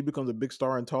happening, she becomes a big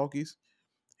star in talkies.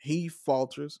 He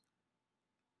falters,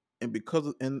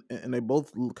 and and they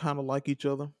both kind of like each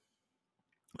other.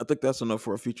 I think that's enough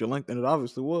for a feature length, and it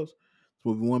obviously was. This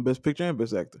movie won Best Picture and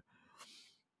Best Actor.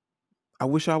 I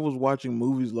wish I was watching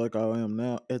movies like I am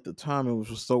now at the time and was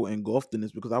just so engulfed in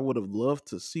this because I would have loved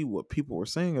to see what people were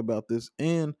saying about this.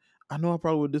 And I know I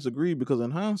probably would disagree because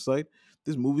in hindsight,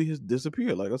 this movie has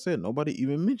disappeared. Like I said, nobody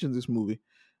even mentions this movie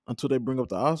until they bring up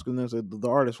the Oscar and then say the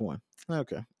artist won.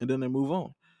 Okay. And then they move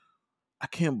on. I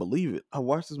can't believe it. I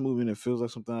watched this movie and it feels like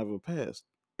something out of a past.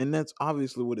 And that's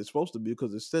obviously what it's supposed to be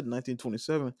because it's set in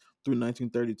 1927 through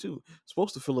 1932. It's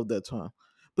supposed to fill up that time.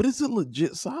 But it's a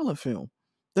legit silent film.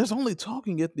 There's only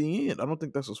talking at the end. I don't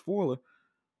think that's a spoiler.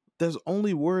 There's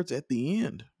only words at the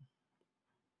end.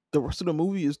 The rest of the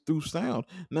movie is through sound.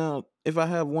 Now, if I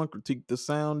have one critique, the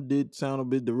sound did sound a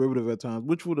bit derivative at times,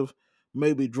 which would have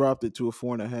maybe dropped it to a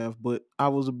 4.5, but I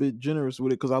was a bit generous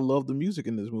with it because I love the music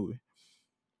in this movie.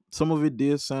 Some of it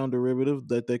did sound derivative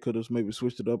that they could have maybe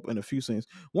switched it up in a few scenes.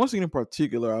 One scene in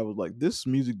particular, I was like, this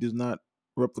music does not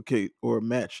replicate or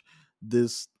match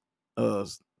this uh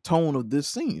tone of this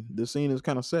scene. This scene is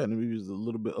kind of sad and maybe it's a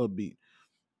little bit upbeat.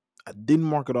 I didn't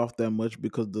mark it off that much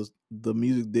because the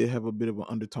music did have a bit of an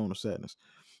undertone of sadness.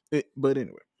 But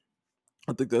anyway,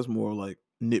 I think that's more like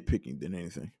nitpicking than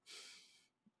anything.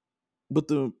 But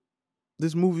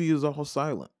this movie is all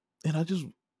silent, and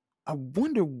I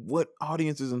wonder what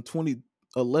audiences in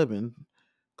 2011,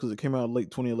 because it came out late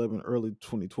 2011, early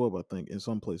 2012, I think, in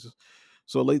some places.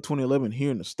 So late 2011 here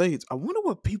in the States, I wonder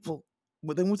what people,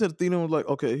 but they went to the theater and was like,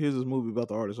 okay, here's this movie about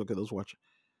the artist. Okay, let's watch it.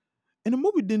 And the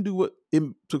movie didn't do what it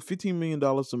took $15 million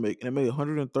to make, and it made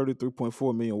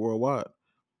 133.4 million worldwide.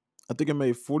 I think it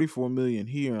made 44 million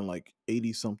here and like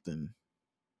 80 something,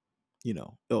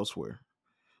 elsewhere.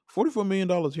 $44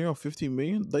 million here on 15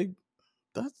 million,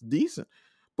 that's decent.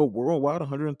 But worldwide,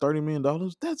 $130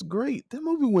 million, that's great. That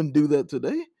movie wouldn't do that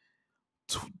today.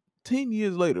 10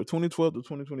 years later, 2012 to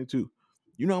 2022,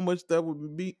 you know how much that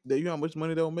would be? That you know how much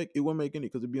money that would make? It wouldn't make any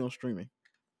because it'd be on streaming.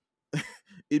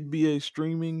 It'd be a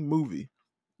streaming movie.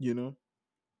 You know,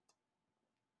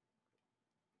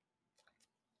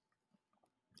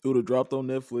 it would have dropped on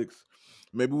Netflix,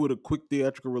 maybe with a quick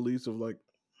theatrical release of like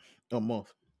a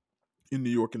month in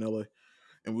New York and LA.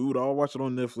 And we would all watch it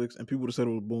on Netflix, and people would have said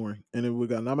it was boring. And then we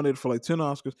got nominated for like 10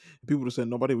 Oscars, and people would have said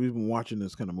nobody was even watching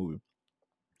this kind of movie.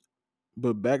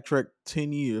 But backtrack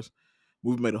 10 years,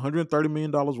 we've made $130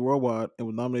 million worldwide and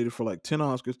was nominated for like 10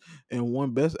 Oscars and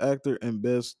won Best Actor and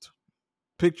Best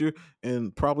Picture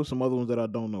and probably some other ones that I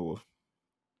don't know of.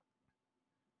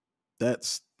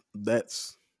 That's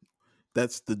that's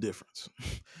that's the difference.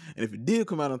 And if it did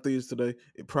come out in theaters today,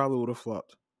 it probably would have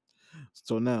flopped.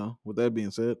 So now, with that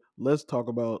being said, let's talk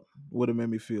about what it made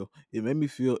me feel. It made me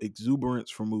feel exuberance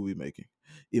for movie making.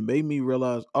 It made me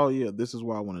realize, oh yeah, this is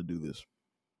why I want to do this.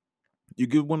 You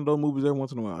give one of those movies every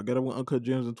once in a while. I got it with Uncut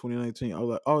Gems in 2019. I was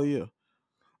like, oh yeah,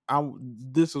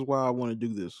 this is why I want to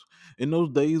do this. In those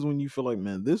days when you feel like,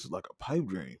 man, this is like a pipe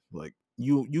dream. Like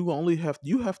you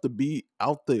have to be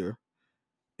out there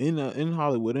in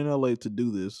Hollywood, in LA to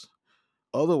do this.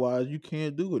 Otherwise, you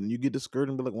can't do it, and you get discouraged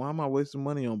and be like, why am I wasting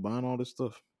money on buying all this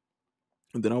stuff?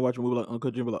 And then I watch a movie like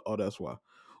Uncut Gems, be like, oh, that's why.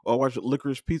 Or I watch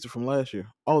Licorice Pizza from last year.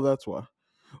 Oh, that's why.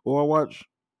 Or I watch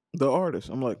The Artist.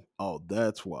 I'm like, oh,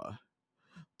 that's why.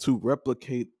 To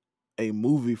replicate a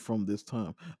movie from this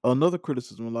time. Another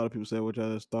criticism a lot of people say, which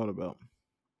I just thought about,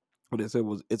 what they said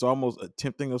was it's almost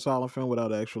attempting a silent film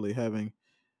without actually having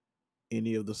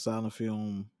any of the silent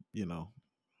film,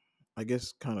 I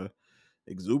guess kind of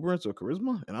exuberance or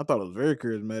charisma. And I thought it was very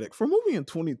charismatic. For a movie in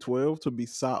 2012 to be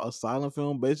a silent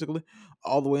film, basically,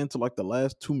 all the way into like the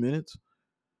last 2 minutes,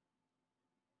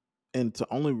 and to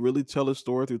only really tell a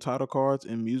story through title cards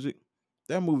and music,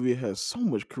 that movie has so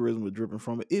much charisma dripping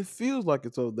from it. It feels like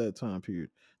it's of that time period.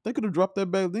 They could have dropped that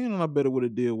back then, and I bet it would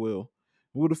have did well.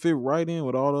 It would have fit right in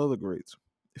with all the other greats.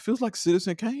 It feels like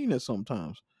Citizen Kane at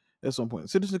sometimes, at some point.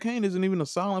 Citizen Kane isn't even a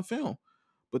silent film,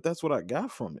 but that's what I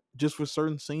got from it. Just with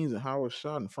certain scenes and how it was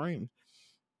shot and framed,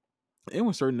 and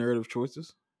with certain narrative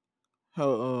choices.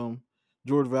 How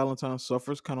George Valentine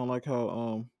suffers, kind of like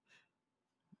how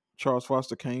Charles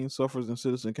Foster Kane suffers in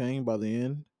Citizen Kane by the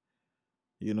end.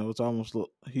 It's almost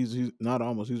he's not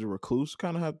almost he's a recluse.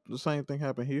 Kind of have the same thing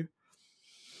happen here.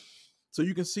 So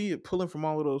you can see it pulling from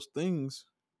all of those things,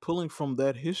 pulling from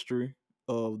that history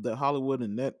of that Hollywood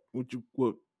and that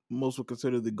what most would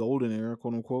consider the golden era,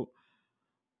 quote unquote.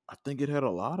 I think it had a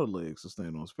lot of legs to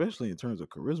stand on, especially in terms of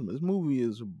charisma. This movie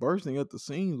is bursting at the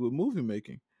seams with movie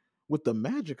making, with the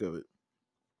magic of it,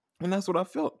 and that's what I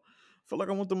felt. I felt like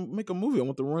I want to make a movie. I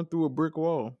want to run through a brick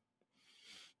wall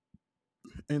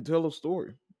and tell a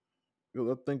story. Because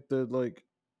I think that like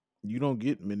you don't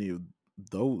get many of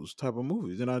those type of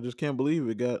movies, and I just can't believe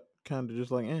it got kind of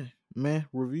just like meh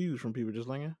reviews from people just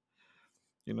like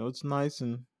it's nice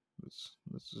and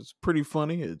it's pretty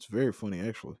funny. It's very funny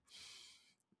actually,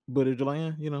 but it's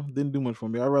like didn't do much for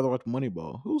me. I'd rather watch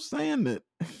Moneyball. Who's saying that?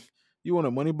 You want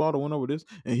a Moneyball to win over this?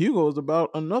 And Hugo is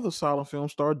about another silent film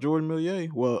star, Jordan Millier,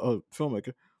 well, a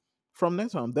filmmaker from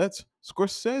that time. That's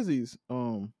Scorsese's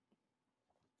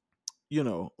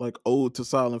like ode to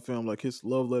silent film, like his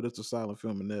love letters to silent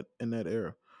film in that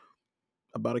era,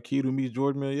 about a kid who meets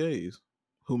George Méliès,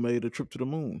 who made a trip to the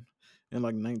moon in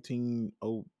like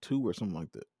 1902 or something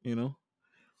like that.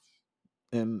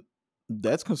 And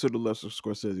that's considered lesser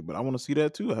Scorsese, but I want to see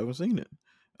that too. I haven't seen it.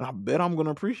 And I bet I'm going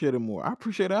to appreciate it more. I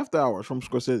appreciate After Hours from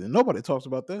Scorsese. Nobody talks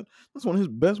about that. That's one of his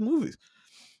best movies.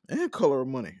 And Color of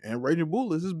Money. And Raging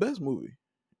Bull is his best movie.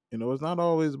 It's not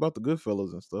always about the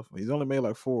Goodfellas and stuff. He's only made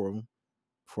like 4 of them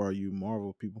for all you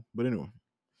Marvel people. But anyway,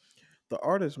 The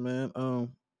Artist, man.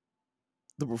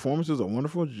 The performances are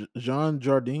wonderful. Jean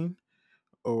Jardine,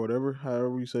 or whatever,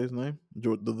 however you say his name,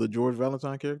 the George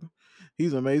Valentine character,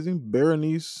 he's amazing.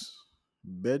 Berenice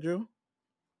Bejo, I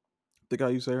think how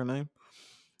you say her name.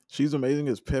 She's amazing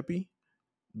as Peppy,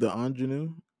 the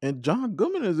ingenue. And John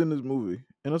Goodman is in this movie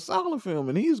in a silent film,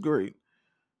 and he's great.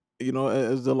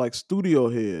 As the like studio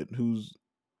head who's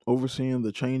overseeing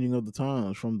the changing of the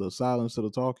times from the silence to the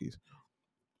talkies.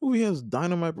 Movie has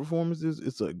dynamite performances.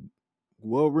 It's a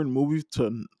well written movie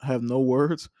to have no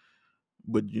words,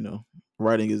 but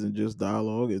writing isn't just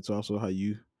dialogue; it's also how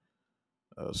you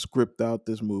script out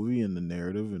this movie and the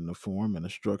narrative and the form and the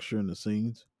structure and the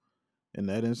scenes. In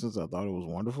that instance, I thought it was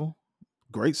wonderful.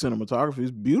 Great cinematography.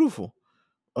 It's beautiful.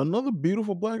 Another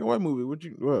beautiful black and white movie. Would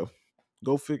you? Well,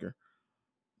 go figure.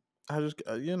 I just,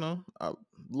 I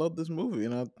love this movie,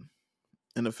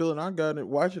 and the feeling I got it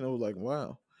watching it was like,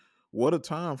 wow, what a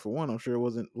time for one. I'm sure it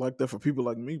wasn't like that for people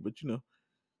like me, but you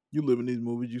live in these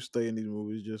movies, you stay in these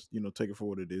movies, just take it for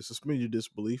what it is. Suspend your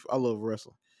disbelief. I love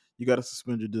wrestling. You got to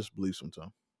suspend your disbelief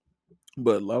sometimes.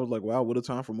 But I was like, wow, what a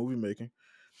time for movie making.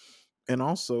 And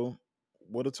also,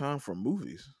 what a time for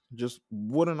movies. Just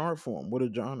what an art form, what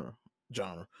a genre,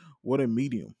 what a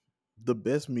medium. The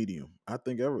best medium I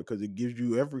think ever because it gives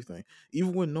you everything,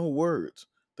 even with no words.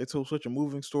 They told such a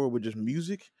moving story with just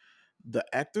music, the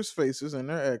actors' faces and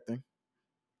their acting,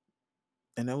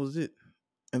 and that was it.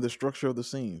 And the structure of the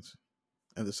scenes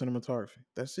and the cinematography.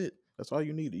 That's it. That's all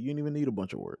you needed. You didn't even need a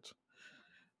bunch of words,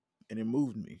 and it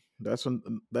moved me. That's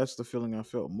the feeling I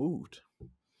felt. Moved.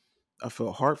 I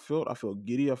felt heartfelt. I felt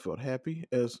giddy. I felt happy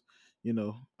as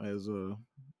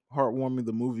heartwarming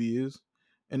the movie is.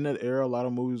 In that era, a lot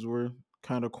of movies were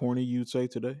kind of corny, you'd say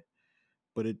today,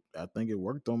 but I think it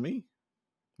worked on me.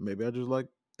 Maybe I just like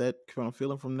that kind of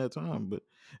feeling from that time.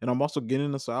 And I'm also getting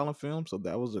into silent film, so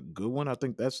that was a good one. I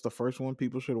think that's the first one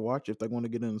people should watch if they want to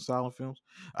get into silent films.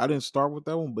 I didn't start with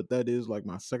that one, but that is like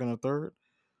my second or third.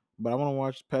 But I want to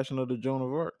watch Passion of the Joan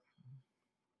of Arc.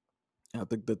 I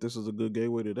think that this is a good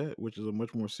gateway to that, which is a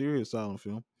much more serious silent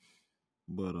film.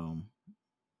 But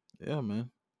yeah, man,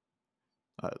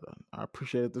 I I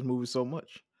appreciated this movie so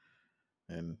much,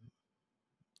 and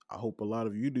I hope a lot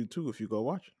of you do too if you go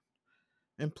watch it.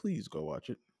 And please go watch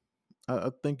it.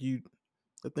 I think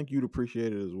I think you'd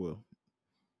appreciate it as well.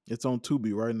 It's on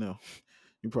Tubi right now.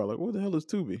 You're probably like, what the hell is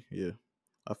Tubi? Yeah,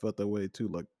 I felt that way too,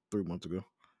 like 3 months ago.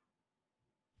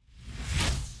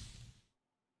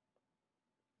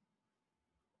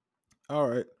 All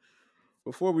right,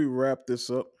 before we wrap this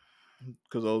up,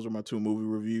 because those are my two movie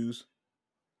reviews.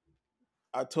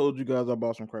 I told you guys I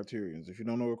bought some Criterions. If you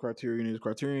don't know what Criterion is,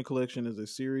 Criterion Collection is a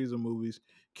series of movies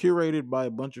curated by a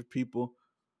bunch of people.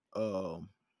 Um,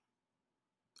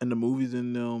 and the movies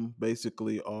in them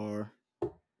basically are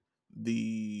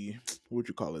the what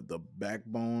you call it, the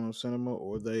backbone of cinema,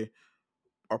 or they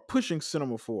are pushing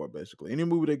cinema forward. Basically, any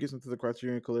movie that gets into the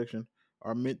Criterion Collection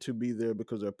are meant to be there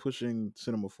because they're pushing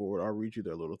cinema forward. I'll read you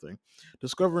their little thing.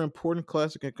 Discover important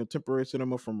classic and contemporary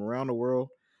cinema from around the world.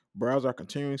 Browse our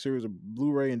continuing series of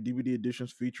Blu-ray and DVD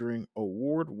editions featuring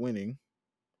award-winning.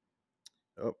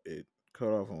 Oh, it cut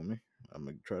off on me. I'm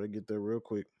gonna try to get there real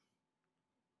quick.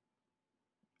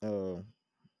 Uh,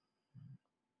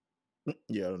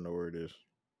 yeah, I don't know where it is.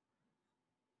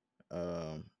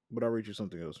 But I'll read you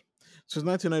something else. Since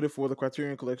 1984, the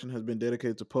Criterion Collection has been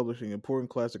dedicated to publishing important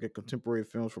classic and contemporary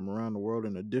films from around the world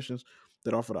in editions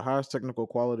that offer the highest technical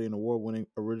quality and award-winning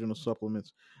original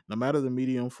supplements. No matter the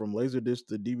medium, from Laserdisc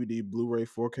to DVD, Blu-ray,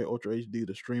 4K Ultra HD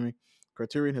to streaming,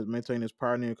 Criterion has maintained its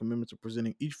pioneering commitment to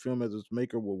presenting each film as its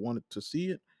maker would want it to see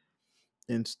it,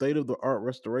 in state-of-the-art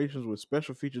restorations with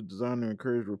special features designed to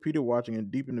encourage repeated watching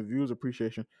and deepen the viewer's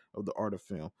appreciation of the art of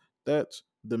film. That's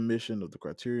the mission of the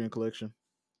Criterion Collection.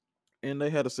 And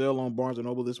they had a sale on Barnes and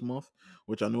Noble this month,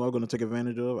 which I knew I was going to take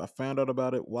advantage of. I found out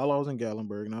about it while I was in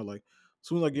Gatlinburg, and I was like, as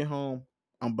soon as I get home,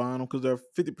 I'm buying them because they're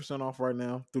 50% off right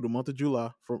now through the month of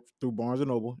July through Barnes and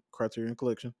Noble Criterion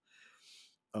Collection.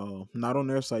 Not on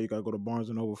their site. You gotta go to Barnes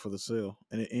and Noble for the sale,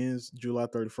 and it ends July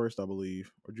 31st, I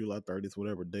believe, or July 30th,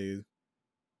 whatever day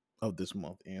of this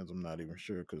month ends. I'm not even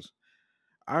sure because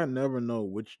I never know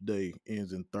which day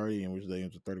ends in 30 and which day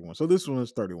ends in 31. So this one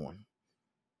is 31,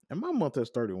 and my month has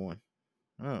 31.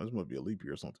 Oh, this must be a leap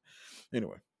year or something.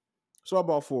 Anyway, so I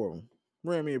bought four of them.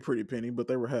 Ran me a pretty penny, but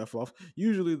they were half off.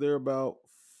 Usually they're about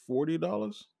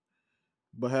 $40,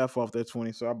 but half off they're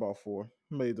 20. So I bought four.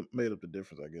 Made up the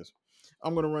difference, I guess.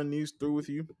 I'm gonna run these through with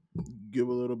you. Give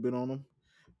a little bit on them.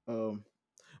 Um,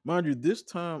 Mind you, this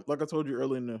time, like I told you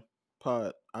earlier in the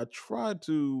pod, I tried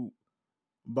to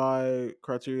buy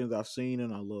Criterions I've seen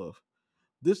and I love.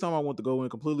 This time I want to go in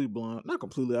completely blind. Not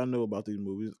completely. I know about these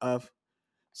movies. I've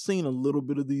seen a little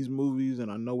bit of these movies and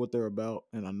I know what they're about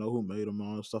and I know who made them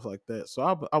all and stuff like that. So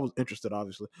I was interested,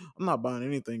 obviously. I'm not buying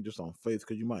anything just on faith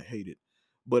because you might hate it.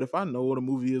 But if I know what a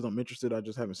movie is, I'm interested, I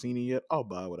just haven't seen it yet, I'll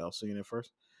buy it without seeing it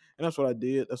first. And that's what I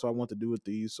did. That's what I want to do with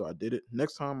these. So I did it.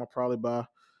 Next time I'll probably buy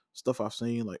stuff I've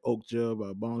seen like Oakja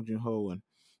by Bong Joon-ho and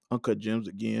Uncut Gems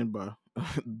again by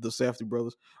the Safdie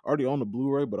brothers. I already own the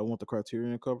Blu-ray, but I want the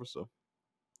Criterion cover, so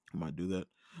I might do that.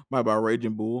 Might buy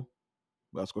Raging Bull.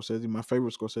 by Scorsese. My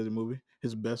favorite Scorsese movie,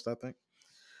 his best, I think.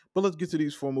 But let's get to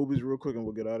these four movies real quick, and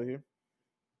we'll get out of here.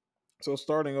 So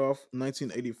starting off,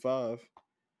 1985,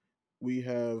 we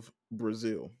have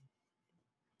Brazil.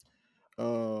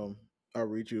 Um, I'll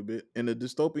read you a bit. In the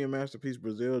dystopian masterpiece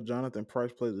Brazil, Jonathan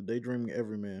Price plays a daydreaming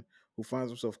everyman who finds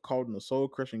himself caught in the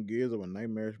soul-crushing gears of a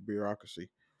nightmarish bureaucracy.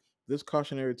 This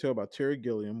cautionary tale by Terry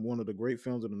Gilliam, one of the great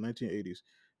films of the 1980s,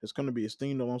 has come to be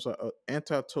esteemed alongside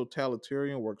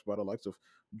anti-totalitarian works by the likes of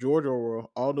George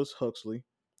Orwell, Aldous Huxley,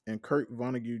 and Kurt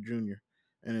Vonnegut Jr.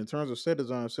 And in terms of set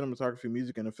design, cinematography,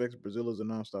 music, and effects, Brazil is a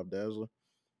nonstop dazzler.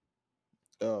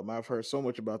 I've heard so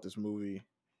much about this movie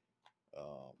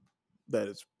um, that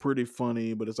it's pretty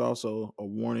funny, but it's also a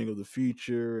warning of the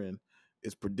future, and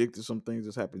it's predicted some things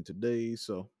that's happening today.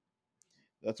 So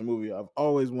that's a movie I've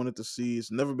always wanted to see.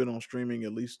 It's never been on streaming,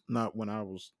 at least not when I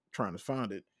was trying to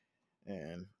find it.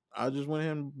 And I just went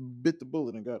ahead and bit the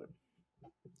bullet and got it.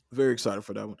 Very excited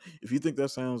for that one. If you think that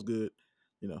sounds good,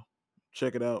 you know,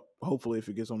 check it out. Hopefully, if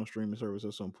it gets on a streaming service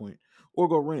at some point, or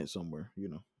go rent it somewhere.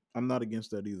 I'm not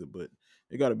against that either, but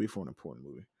it got to be for an important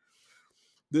movie.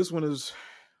 This one is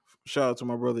shout out to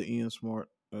my brother Ian Smart.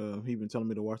 He been telling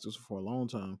me to watch this for a long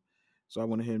time, so I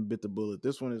went ahead and bit the bullet.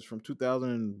 This one is from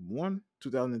 2001,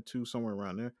 2002, somewhere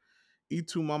around there. E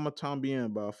Tu Mama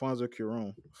Tambien by Alfonso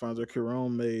Cuarón. Alfonso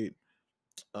Cuarón made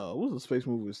what was the space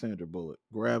movie with Sandra Bullock?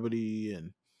 Gravity,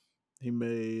 and he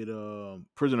made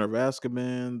Prisoner of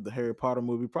Azkaban, the Harry Potter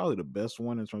movie, probably the best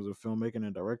one in terms of filmmaking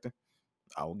and directing.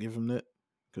 I will give him that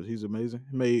because he's amazing.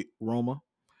 He made Roma,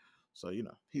 so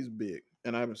he's big.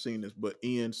 And I haven't seen this, but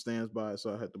Ian stands by it,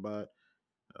 so I had to buy it.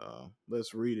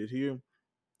 Let's read it here.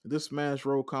 This smash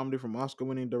roll comedy from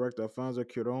Oscar-winning director Alfonso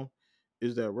Cuarón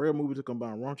is that rare movie to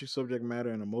combine raunchy subject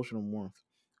matter and emotional warmth.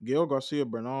 Gael Garcia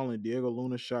Bernal and Diego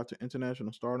Luna shot to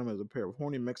international stardom as a pair of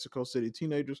horny Mexico City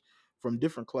teenagers from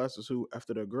different classes who,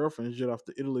 after their girlfriends jet off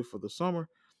to Italy for the summer,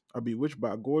 are bewitched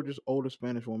by a gorgeous older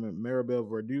Spanish woman, Maribel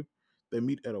Verdú. They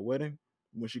meet at a wedding.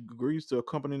 When she agrees to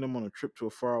accompany them on a trip to a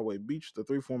faraway beach, the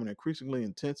three form an increasingly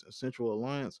intense and sensual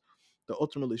alliance that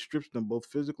ultimately strips them both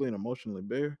physically and emotionally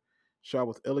bare. Shot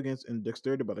with elegance and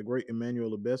dexterity by the great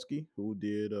Emmanuel Lubezki, who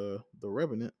did The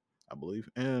Revenant, I believe,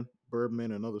 and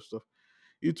Birdman and other stuff.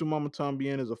 Y Tu Mama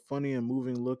Tambien is a funny and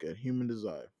moving look at human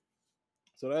desire.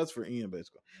 So that's for Ian,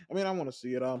 basically. I mean, I want to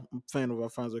see it. I'm a fan of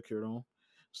Alfonso Cuarón.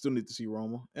 Still need to see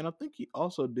Roma. And I think he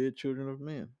also did Children of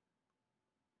Men.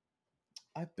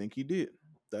 I think he did.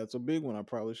 That's a big one I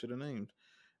probably should have named.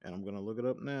 And I'm going to look it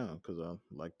up now because I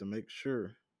like to make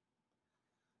sure.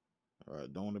 All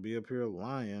right, don't want to be up here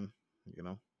lying, you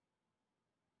know.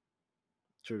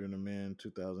 Children of Men,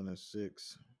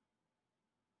 2006.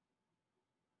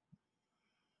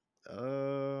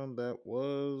 That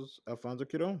was Alfonso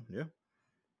Cuarón. Yeah.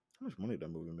 How much money did that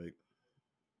movie make?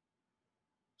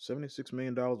 $76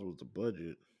 million was the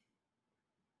budget.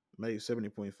 Made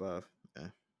 70.5.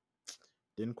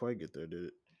 Didn't quite get there, did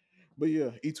it? But yeah,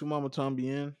 Y Tu Mama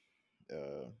Tambien,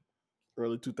 uh,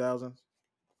 early 2000s.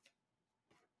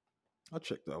 I'll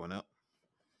check that one out.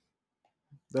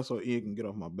 That's so Ian can get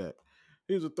off my back.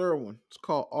 Here's a third one. It's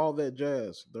called All That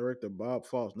Jazz, director Bob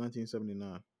Fosse,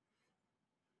 1979.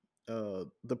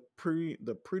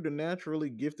 The preternaturally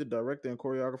gifted director and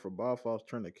choreographer Bob Fosse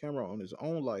turned the camera on his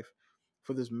own life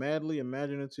for this madly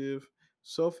imaginative,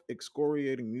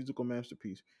 self-excoriating musical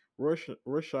masterpiece. Rush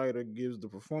Scheider gives the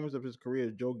performance of his career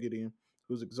as Joe Gideon,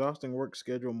 whose exhausting work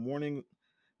schedule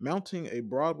mounting a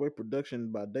Broadway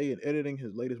production by day and editing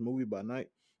his latest movie by night,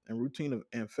 and routine of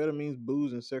amphetamines,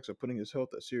 booze, and sex are putting his health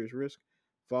at serious risk.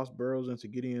 Fosse burrows into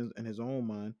Gideon's and his own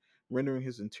mind, rendering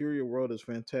his interior world as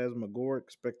phantasmagoric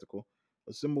spectacle,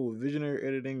 a symbol of visionary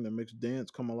editing that makes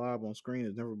dance come alive on screen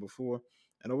as never before,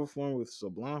 and overflowing with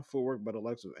sublime footwork by the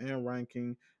likes of Anne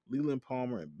Reinking, Leland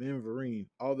Palmer, and Ben Vereen.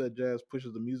 All That Jazz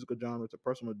pushes the musical genre to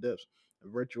personal depths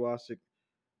and virtuosic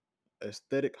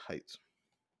aesthetic heights.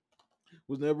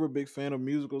 Was never a big fan of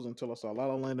musicals until I saw La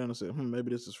La Land and I said, maybe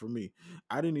this is for me.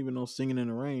 I didn't even know Singing in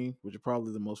the Rain, which is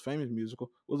probably the most famous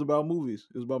musical, was about movies.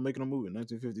 It was about making a movie in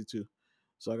 1952.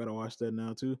 So I got to watch that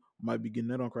now too. Might be getting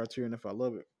that on Criterion if I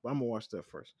love it, but I'm going to watch that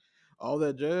first. All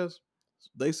That Jazz,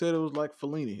 they said it was like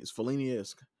Fellini. It's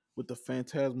Fellini-esque with the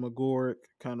phantasmagoric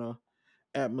kind of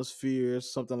atmosphere,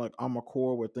 something like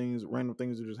Amarcord where random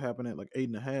things are just happening at like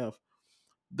 8.5.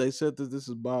 They said that this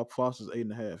is Bob Foster's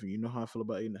 8.5, and you know how I feel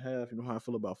about 8.5. You know how I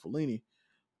feel about Fellini.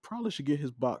 Probably should get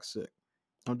his box set.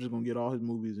 I'm just gonna get all his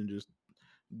movies and just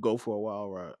go for a while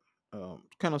ride.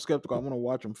 Kind of skeptical. I want to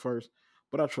watch them first,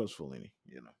 but I trust Fellini.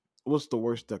 What's the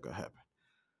worst that could happen?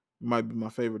 Might be my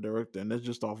favorite director, and that's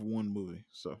just off one movie.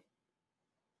 So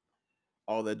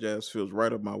all that jazz feels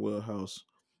right up my wheelhouse.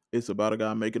 It's about a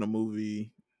guy making a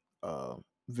movie, uh,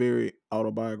 very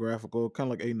autobiographical,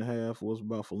 kind of like Eight and a Half was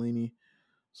about Fellini.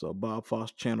 So Bob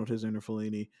Fosse channeled his inner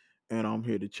Fellini, and I'm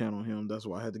here to channel him. That's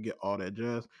why I had to get all that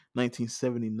jazz.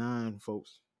 1979,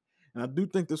 folks. And I do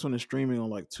think this one is streaming on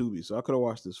like Tubi, so I could have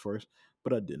watched this first,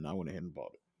 but I didn't. I went ahead and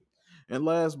bought it. And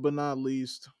last but not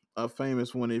least, a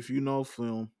famous one, if you know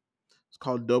film, it's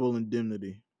called Double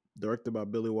Indemnity, directed by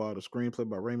Billy Wilder, screenplay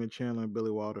by Raymond Chandler and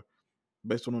Billy Wilder,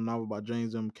 based on a novel by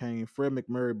James M. Cain, Fred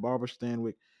McMurray, Barbara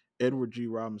Stanwyck, Edward G.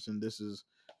 Robinson. This is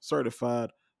certified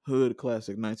hood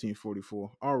classic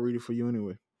 1944. I'll read it for you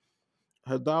anyway.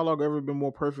 Has dialogue ever been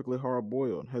more perfectly hard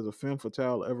boiled? Has a femme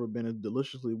fatale ever been as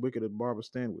deliciously wicked as Barbara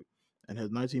Stanwyck? And has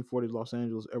 1940s Los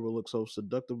Angeles ever looked so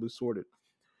seductively sordid?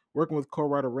 Working with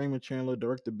co-writer Raymond Chandler,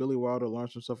 director Billy Wilder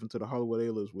launched himself into the Hollywood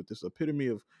A-list with this epitome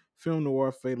of film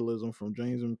noir fatalism from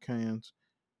James M. Cain's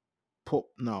pulp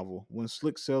novel. When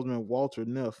slick salesman Walter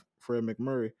Neff, Fred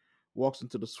McMurray, walks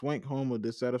into the swank home of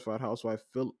dissatisfied housewife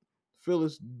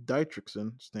Phyllis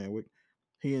Dietrichson Stanwyck,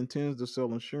 he intends to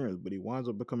sell insurance, but he winds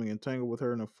up becoming entangled with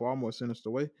her in a far more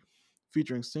sinister way,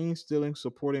 featuring scene stealing,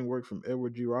 supporting work from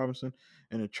Edward G. Robinson,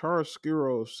 and a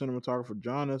chiaroscuro of cinematographer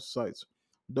John S. Seitz.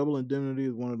 Double Indemnity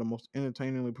is one of the most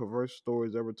entertainingly perverse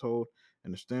stories ever told,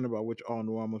 and the standard by which all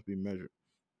noir must be measured.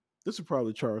 This is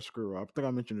probably chiaroscuro. I think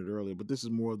I mentioned it earlier, but this is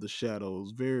more of the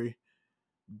shadows, very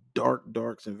dark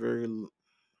darks and very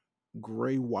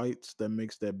gray whites that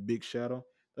makes that big shadow.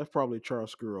 That's probably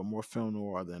chiaroscuro, more film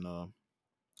noir than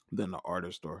the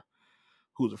artist or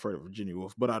Who's Afraid of Virginia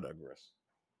Woolf. But I digress.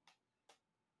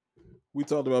 We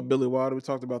talked about Billy Wilder. We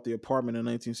talked about The Apartment in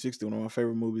 1960, one of my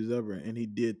favorite movies ever, and he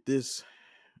did this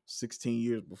 16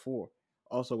 years before.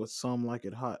 Also with Some Like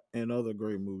It Hot and other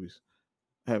great movies.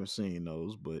 I haven't seen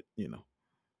those, but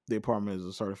The Apartment is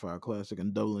a certified classic,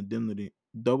 and Double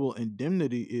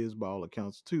Indemnity is by all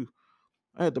accounts too.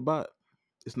 I had to buy it.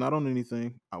 It's not on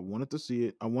anything. I wanted to see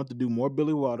it. I want to do more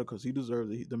Billy Wilder because he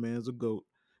deserves it. The man's a goat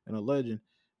and a legend.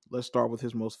 Let's start with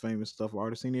his most famous stuff. I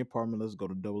already seen The Apartment. Let's go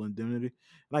to Double Indemnity.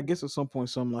 And I guess at some point,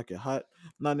 something like it hot.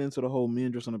 Not into the whole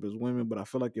men dressing up as women, but I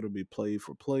feel like it'll be played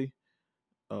for play.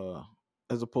 Uh,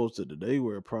 as opposed to today,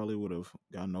 where it probably would have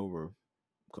gotten over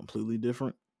completely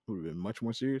different. Would have been much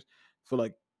more serious. I feel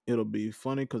like it'll be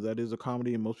funny because that is a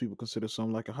comedy, and most people consider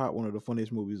Something Like a Hot one of the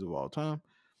funniest movies of all time.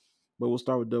 But we'll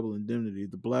start with Double Indemnity.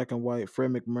 The black and white,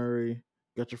 Fred McMurray,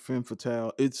 got your femme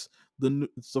fatale. It's the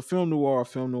film noir of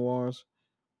film noirs.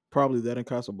 Probably that in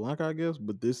Casablanca, I guess,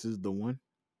 but this is the one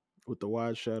with the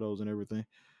wide shadows and everything.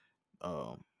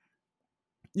 Um,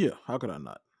 yeah, how could I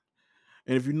not?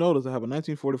 And if you notice, I have a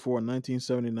 1944, a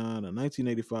 1979, a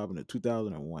 1985, and a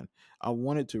 2001. I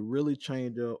wanted to really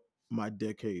change up my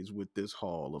decades with this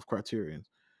haul of criterions.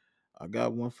 I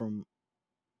got one from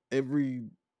every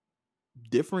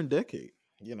different decade.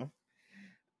 You know,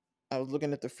 I was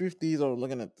looking at the 50s, I was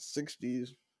looking at the 60s,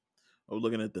 I was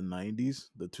looking at the 90s,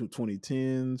 the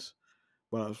 2010s,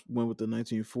 but went with the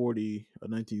 1940, a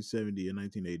 1970, a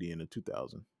 1980, and a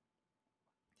 2000.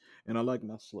 And I like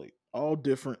my slate. All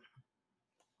different,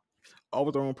 all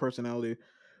with their own personality,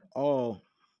 all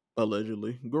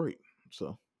allegedly great.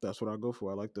 So that's what I go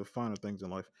for. I like the finer things in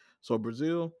life. So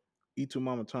Brazil, E Tu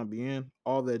Mama Tambien,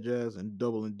 all that jazz, and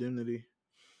Double Indemnity.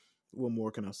 What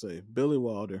more can I say? Billy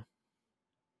Wilder,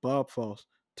 Bob Fosse,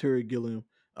 Terry Gilliam,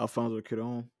 Alfonso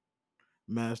Cuarón,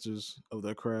 masters of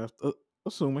their craft.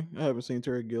 Assuming I haven't seen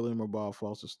Terry Gilliam or Bob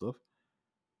Fosse's stuff.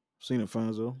 Seen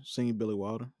Alfonso, seen Billy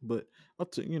Wilder, but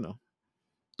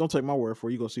don't take my word for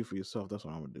it. You go see for yourself. That's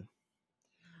what I'm gonna do.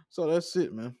 So that's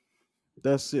it, man.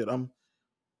 That's it. I'm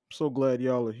so glad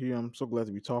y'all are here. I'm so glad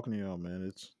to be talking to y'all,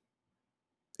 man.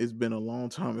 It's been a long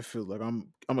time. It feels like I'm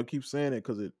gonna keep saying it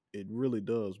because it really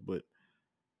does. But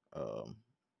um,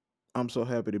 I'm so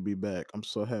happy to be back. I'm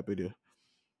so happy to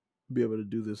be able to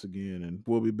do this again, and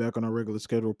we'll be back on our regular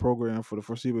scheduled program for the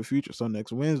foreseeable future. So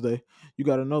next Wednesday, you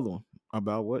got another one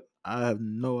about what? I have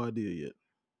no idea yet.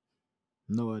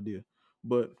 No idea.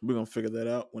 But we're gonna figure that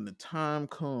out when the time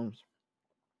comes.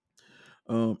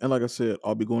 And like I said,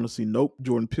 I'll be going to see Nope,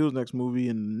 Jordan Peele's next movie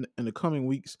in the coming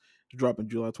weeks. It's dropping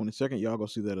July 22nd. Y'all go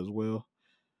see that as well,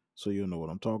 so you'll know what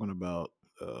I'm talking about.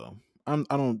 I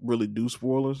don't really do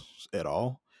spoilers at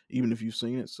all, even if you've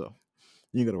seen it. So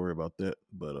you ain't got to worry about that.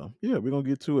 But yeah, we're gonna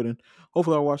get to it, and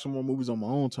hopefully I'll watch some more movies on my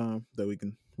own time that we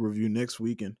can review next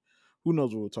week. And who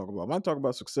knows what we'll talk about? I might talk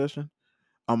about Succession.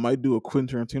 I might do a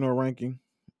Quentin Tarantino ranking.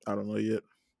 I don't know yet.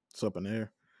 It's up in the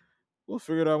air. We'll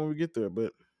figure it out when we get there.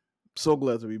 But so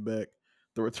glad to be back.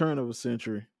 The return of a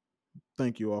century.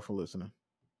 Thank you all for listening.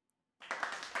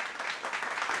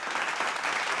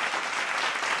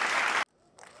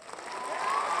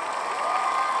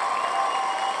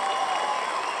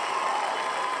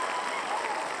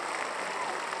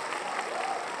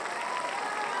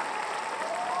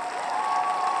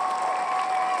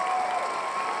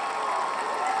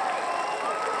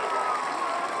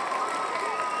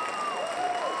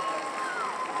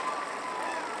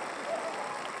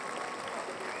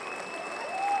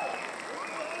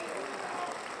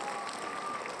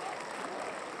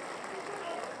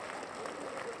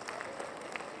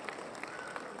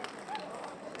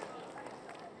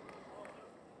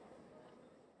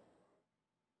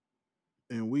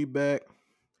 And we back.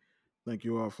 Thank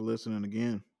you all for listening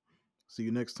again. See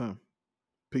you next time.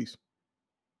 Peace.